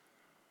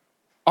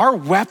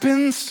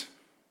weapons,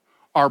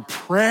 our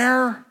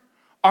prayer,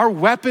 our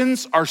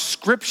weapons are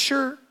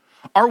scripture,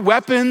 our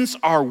weapons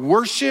are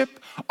worship,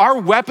 our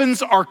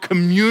weapons are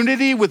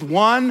community with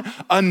one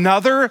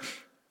another,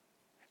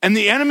 and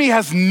the enemy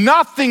has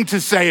nothing to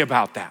say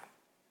about that.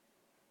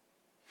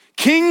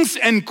 Kings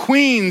and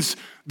queens,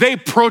 they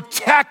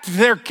protect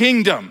their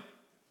kingdom.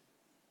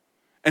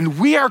 And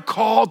we are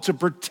called to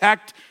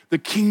protect the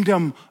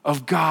kingdom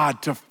of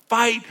God, to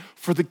fight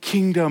for the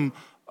kingdom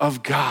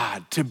of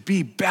God, to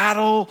be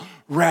battle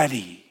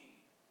ready.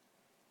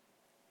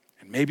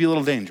 And maybe a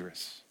little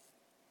dangerous.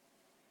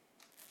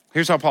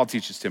 Here's how Paul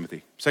teaches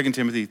Timothy. 2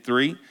 Timothy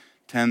 3,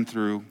 10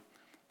 through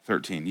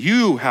 13.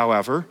 You,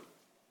 however,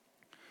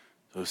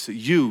 this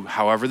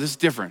is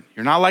different.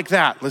 You're not like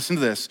that. Listen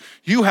to this.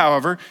 You,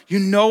 however, you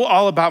know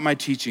all about my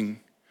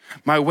teaching,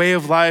 my way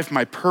of life,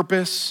 my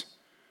purpose,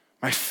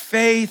 my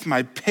faith,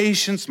 my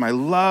patience, my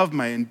love,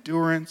 my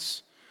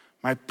endurance,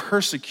 my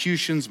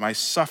persecutions, my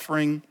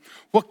suffering,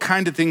 what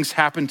kind of things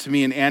happened to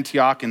me in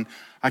Antioch and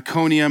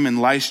Iconium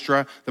and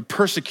Lystra, the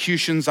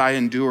persecutions I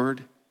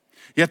endured.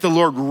 Yet the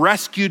Lord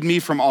rescued me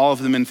from all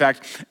of them. In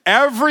fact,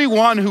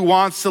 everyone who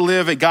wants to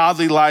live a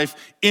godly life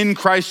in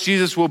Christ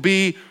Jesus will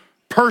be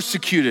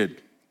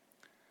persecuted,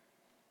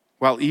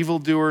 while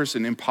evildoers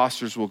and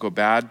impostors will go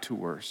bad to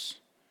worse.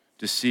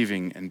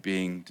 deceiving and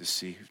being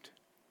deceived?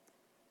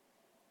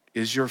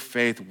 Is your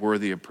faith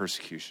worthy of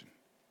persecution?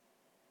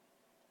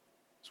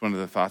 It's one of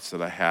the thoughts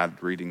that I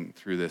had reading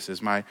through this.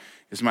 Is my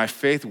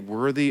faith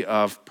worthy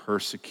of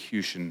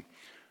persecution?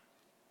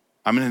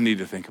 I'm going to need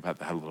to think about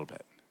that a little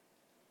bit.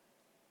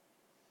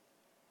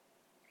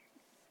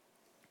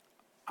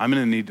 I'm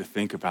going to need to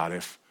think about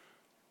if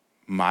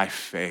my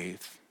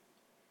faith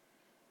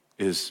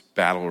is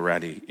battle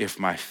ready, if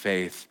my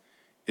faith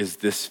is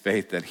this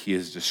faith that he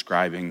is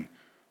describing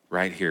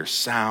right here,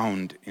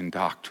 sound in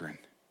doctrine,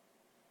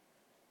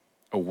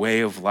 a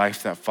way of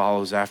life that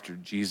follows after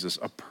Jesus,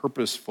 a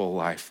purposeful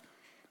life,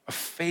 a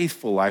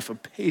faithful life, a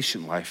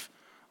patient life,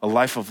 a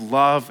life of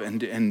love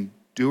and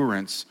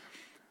endurance.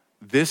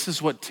 This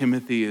is what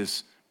Timothy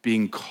is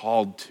being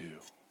called to.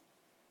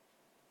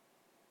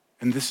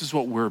 And this is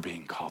what we're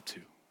being called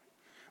to.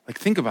 Like,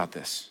 think about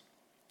this.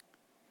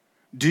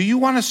 Do you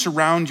want to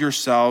surround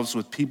yourselves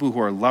with people who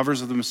are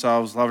lovers of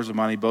themselves, lovers of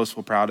money,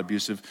 boastful, proud,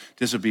 abusive,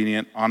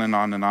 disobedient, on and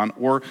on and on?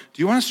 Or do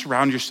you want to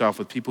surround yourself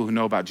with people who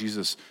know about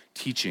Jesus'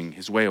 teaching,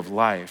 his way of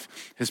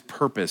life, his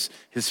purpose,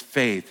 his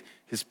faith,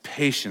 his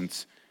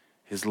patience,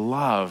 his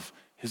love,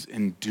 his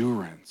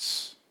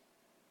endurance?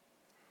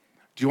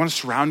 Do you want to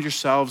surround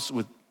yourselves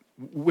with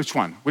which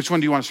one? Which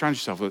one do you want to surround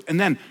yourself with? And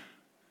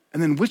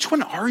then which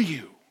one are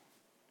you?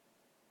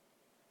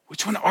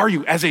 Which one are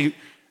you?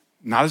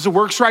 Not as a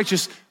works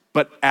righteous,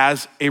 but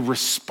as a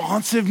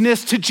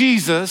responsiveness to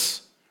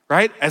Jesus,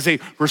 right? As a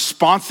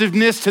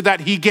responsiveness to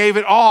that he gave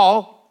it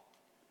all.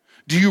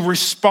 Do you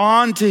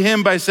respond to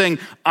him by saying,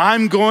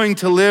 I'm going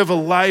to live a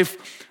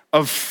life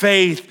of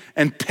faith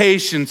and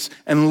patience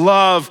and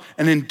love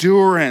and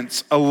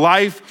endurance, a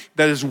life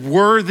that is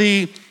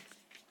worthy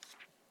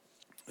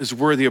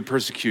of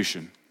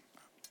persecution?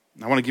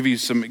 I want to give you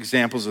some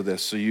examples of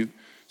this so you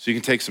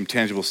can take some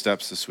tangible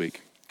steps this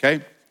week,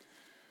 okay?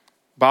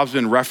 Bob's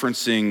been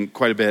referencing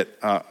quite a bit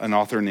an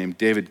author named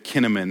David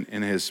Kinnaman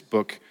in his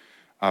book,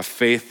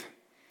 Faith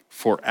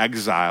for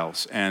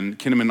Exiles. And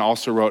Kinnaman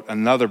also wrote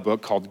another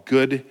book called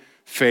Good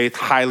Faith.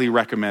 Highly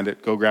recommend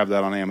it. Go grab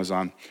that on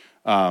Amazon.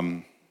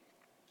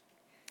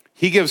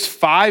 He gives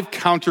 5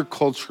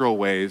 countercultural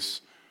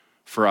ways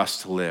for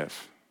us to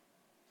live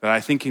that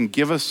I think can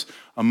give us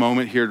a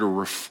moment here to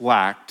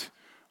reflect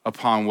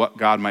upon what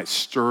God might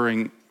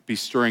be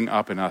stirring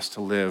up in us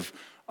to live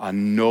a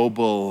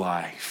noble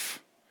life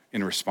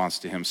in response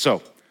to him.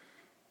 So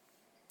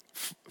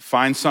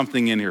find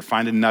something in here,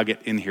 find a nugget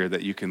in here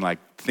that you can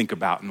think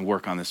about and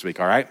work on this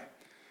week, all right?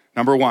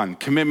 Number 1,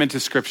 commitment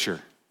to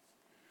Scripture.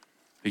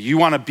 You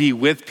want to be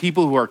with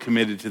people who are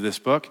committed to this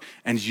book,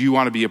 and you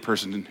want to be a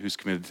person who's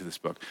committed to this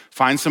book.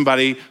 Find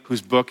somebody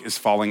whose book is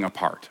falling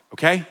apart,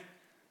 okay?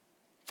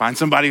 Find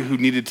somebody who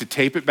needed to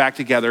tape it back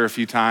together a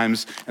few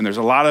times, and there's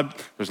a lot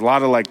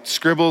of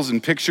scribbles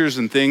and pictures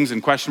and things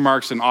and question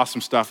marks and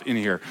awesome stuff in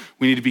here.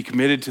 We need to be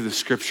committed to the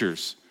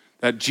Scriptures,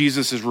 that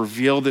Jesus is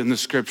revealed in the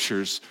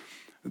Scriptures,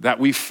 that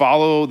we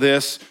follow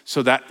this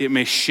so that it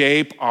may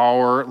shape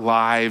our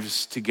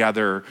lives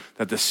together,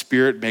 that the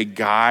Spirit may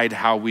guide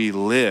how we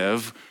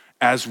live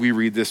as we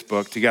read this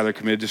book together,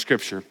 committed to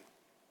Scripture.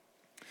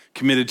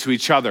 Committed to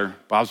each other.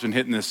 Bob's been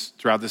hitting this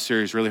throughout this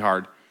series really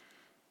hard.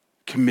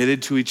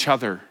 Committed to each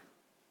other.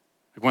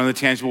 Like one of the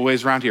tangible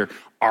ways around here.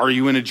 Are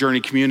you in a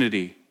Journey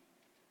community?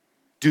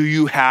 Do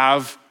you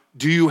have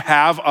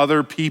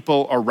other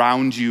people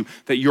around you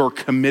that you're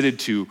committed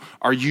to?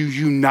 Are you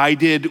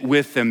united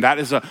with them? That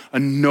is a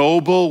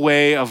noble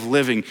way of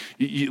living.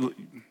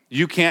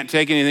 You can't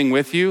take anything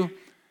with you,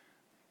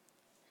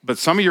 but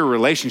some of your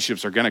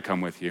relationships are going to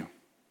come with you.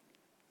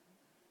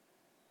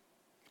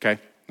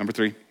 Okay, number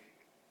 3.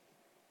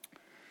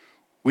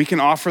 We can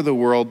offer the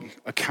world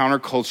a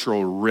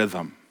countercultural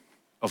rhythm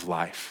of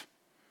life.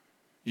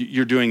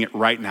 You're doing it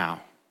right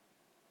now.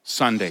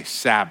 Sunday,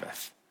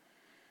 Sabbath.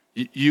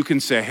 You can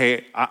say,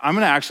 hey, I'm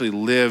going to actually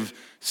live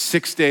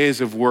 6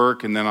 days of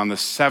work, and then on the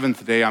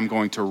 7th day, I'm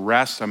going to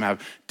rest. I'm going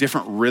to have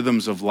different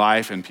rhythms of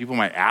life, and people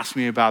might ask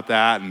me about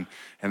that, and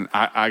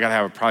I got to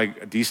have probably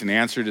a decent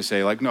answer to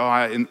say,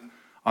 no,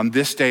 on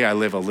this day, I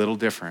live a little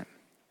different.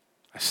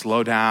 I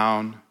slow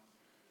down.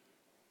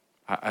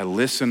 I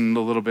listen a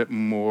little bit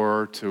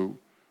more to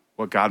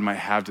what God might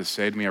have to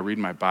say to me. I read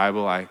my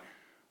Bible.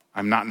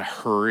 I'm not in a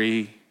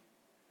hurry.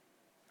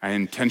 I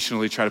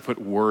intentionally try to put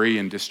worry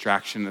and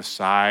distraction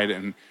aside,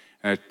 and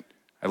I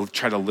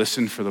try to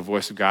listen for the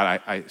voice of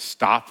God. I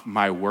stop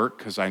my work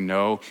because I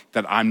know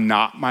that I'm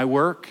not my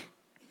work,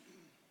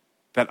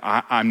 that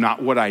I'm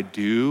not what I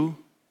do,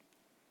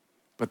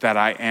 but that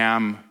I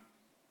am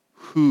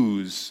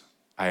whose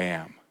I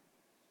am.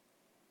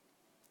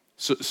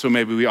 So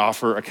maybe we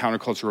offer a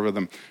countercultural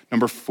rhythm.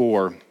 Number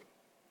 4,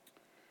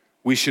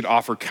 we should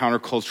offer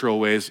countercultural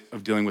ways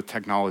of dealing with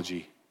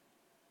technology.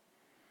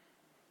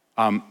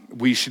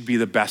 We should be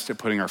the best at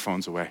putting our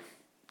phones away.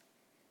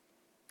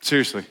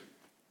 Seriously.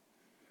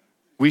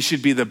 We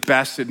should be the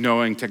best at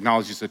knowing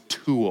technology is a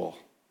tool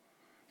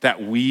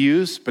that we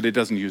use, but it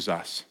doesn't use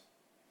us.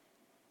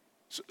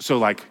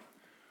 So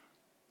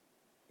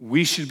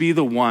we should be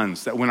the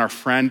ones that when our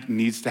friend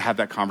needs to have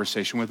that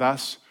conversation with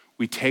us,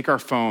 we take our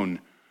phone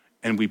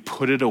and we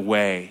put it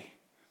away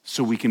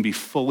so we can be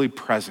fully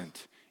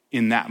present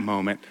in that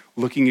moment,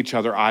 looking each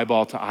other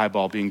eyeball to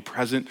eyeball, being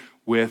present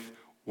with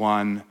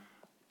one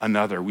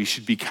another. We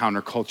should be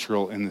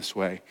countercultural in this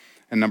way.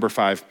 And number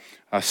 5,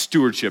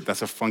 stewardship.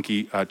 That's a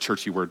funky,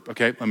 churchy word,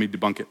 okay? Let me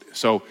debunk it.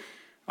 So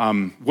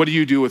what do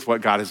you do with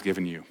what God has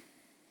given you?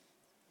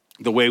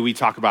 The way we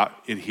talk about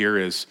it here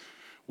is,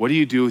 what do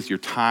you do with your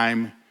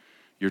time,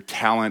 your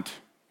talent,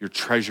 your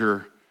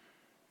treasure,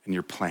 and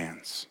your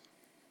plans?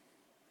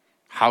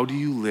 How do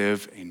you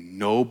live a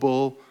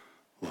noble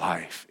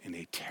life in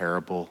a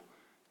terrible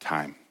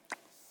time?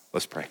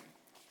 Let's pray.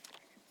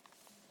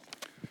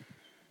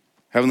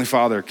 Heavenly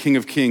Father, King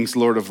of Kings,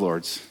 Lord of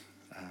Lords,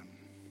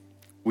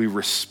 we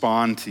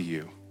respond to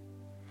you.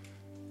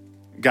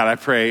 God, I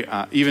pray,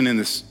 even in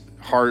this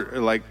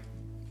hard,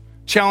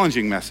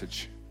 challenging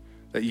message,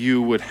 that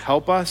you would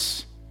help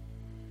us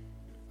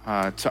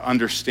to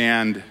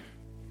understand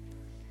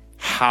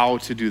how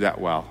to do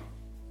that well.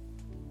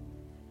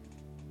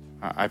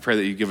 I pray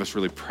that you give us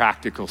really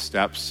practical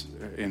steps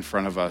in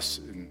front of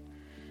us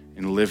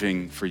in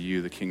living for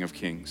you, the King of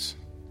Kings.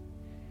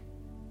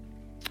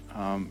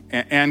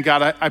 And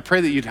God, I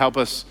pray that you'd help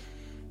us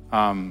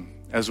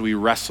as we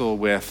wrestle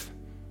with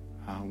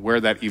where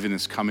that even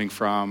is coming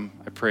from.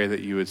 I pray that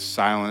you would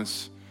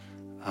silence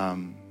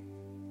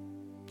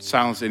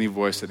any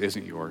voice that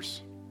isn't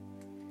yours.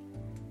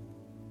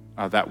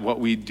 That what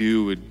we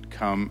do would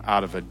come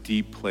out of a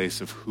deep place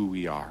of who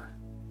we are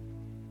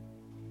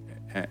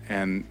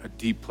and a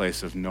deep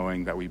place of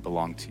knowing that we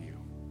belong to you.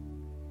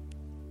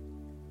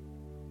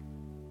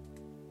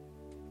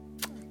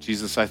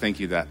 Jesus, I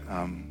thank you that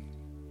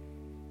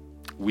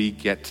we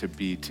get to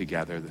be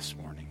together this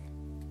morning,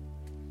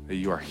 that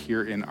you are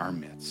here in our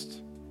midst,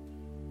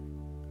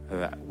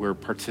 that we're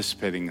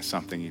participating in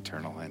something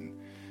eternal,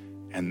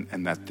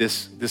 and that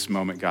this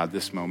moment, God,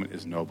 this moment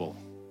is noble,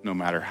 no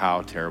matter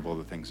how terrible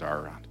the things are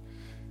around.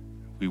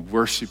 We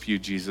worship you,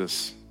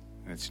 Jesus,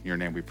 and it's in your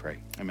name we pray.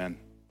 Amen.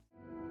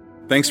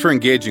 Thanks for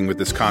engaging with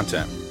this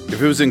content.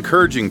 If it was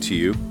encouraging to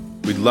you,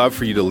 we'd love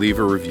for you to leave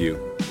a review.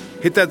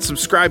 Hit that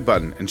subscribe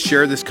button and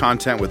share this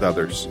content with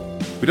others.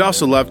 We'd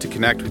also love to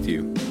connect with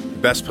you. The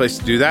best place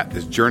to do that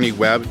is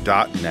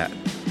journeyweb.net.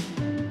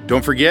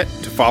 Don't forget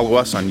to follow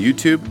us on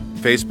YouTube,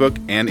 Facebook,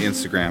 and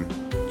Instagram.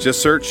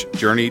 Just search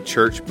Journey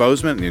Church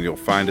Bozeman and you'll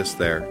find us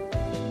there.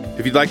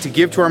 If you'd like to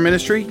give to our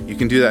ministry, you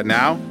can do that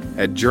now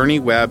at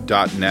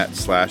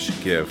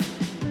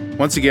journeyweb.net/give.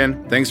 Once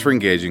again, thanks for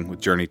engaging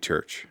with Journey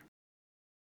Church.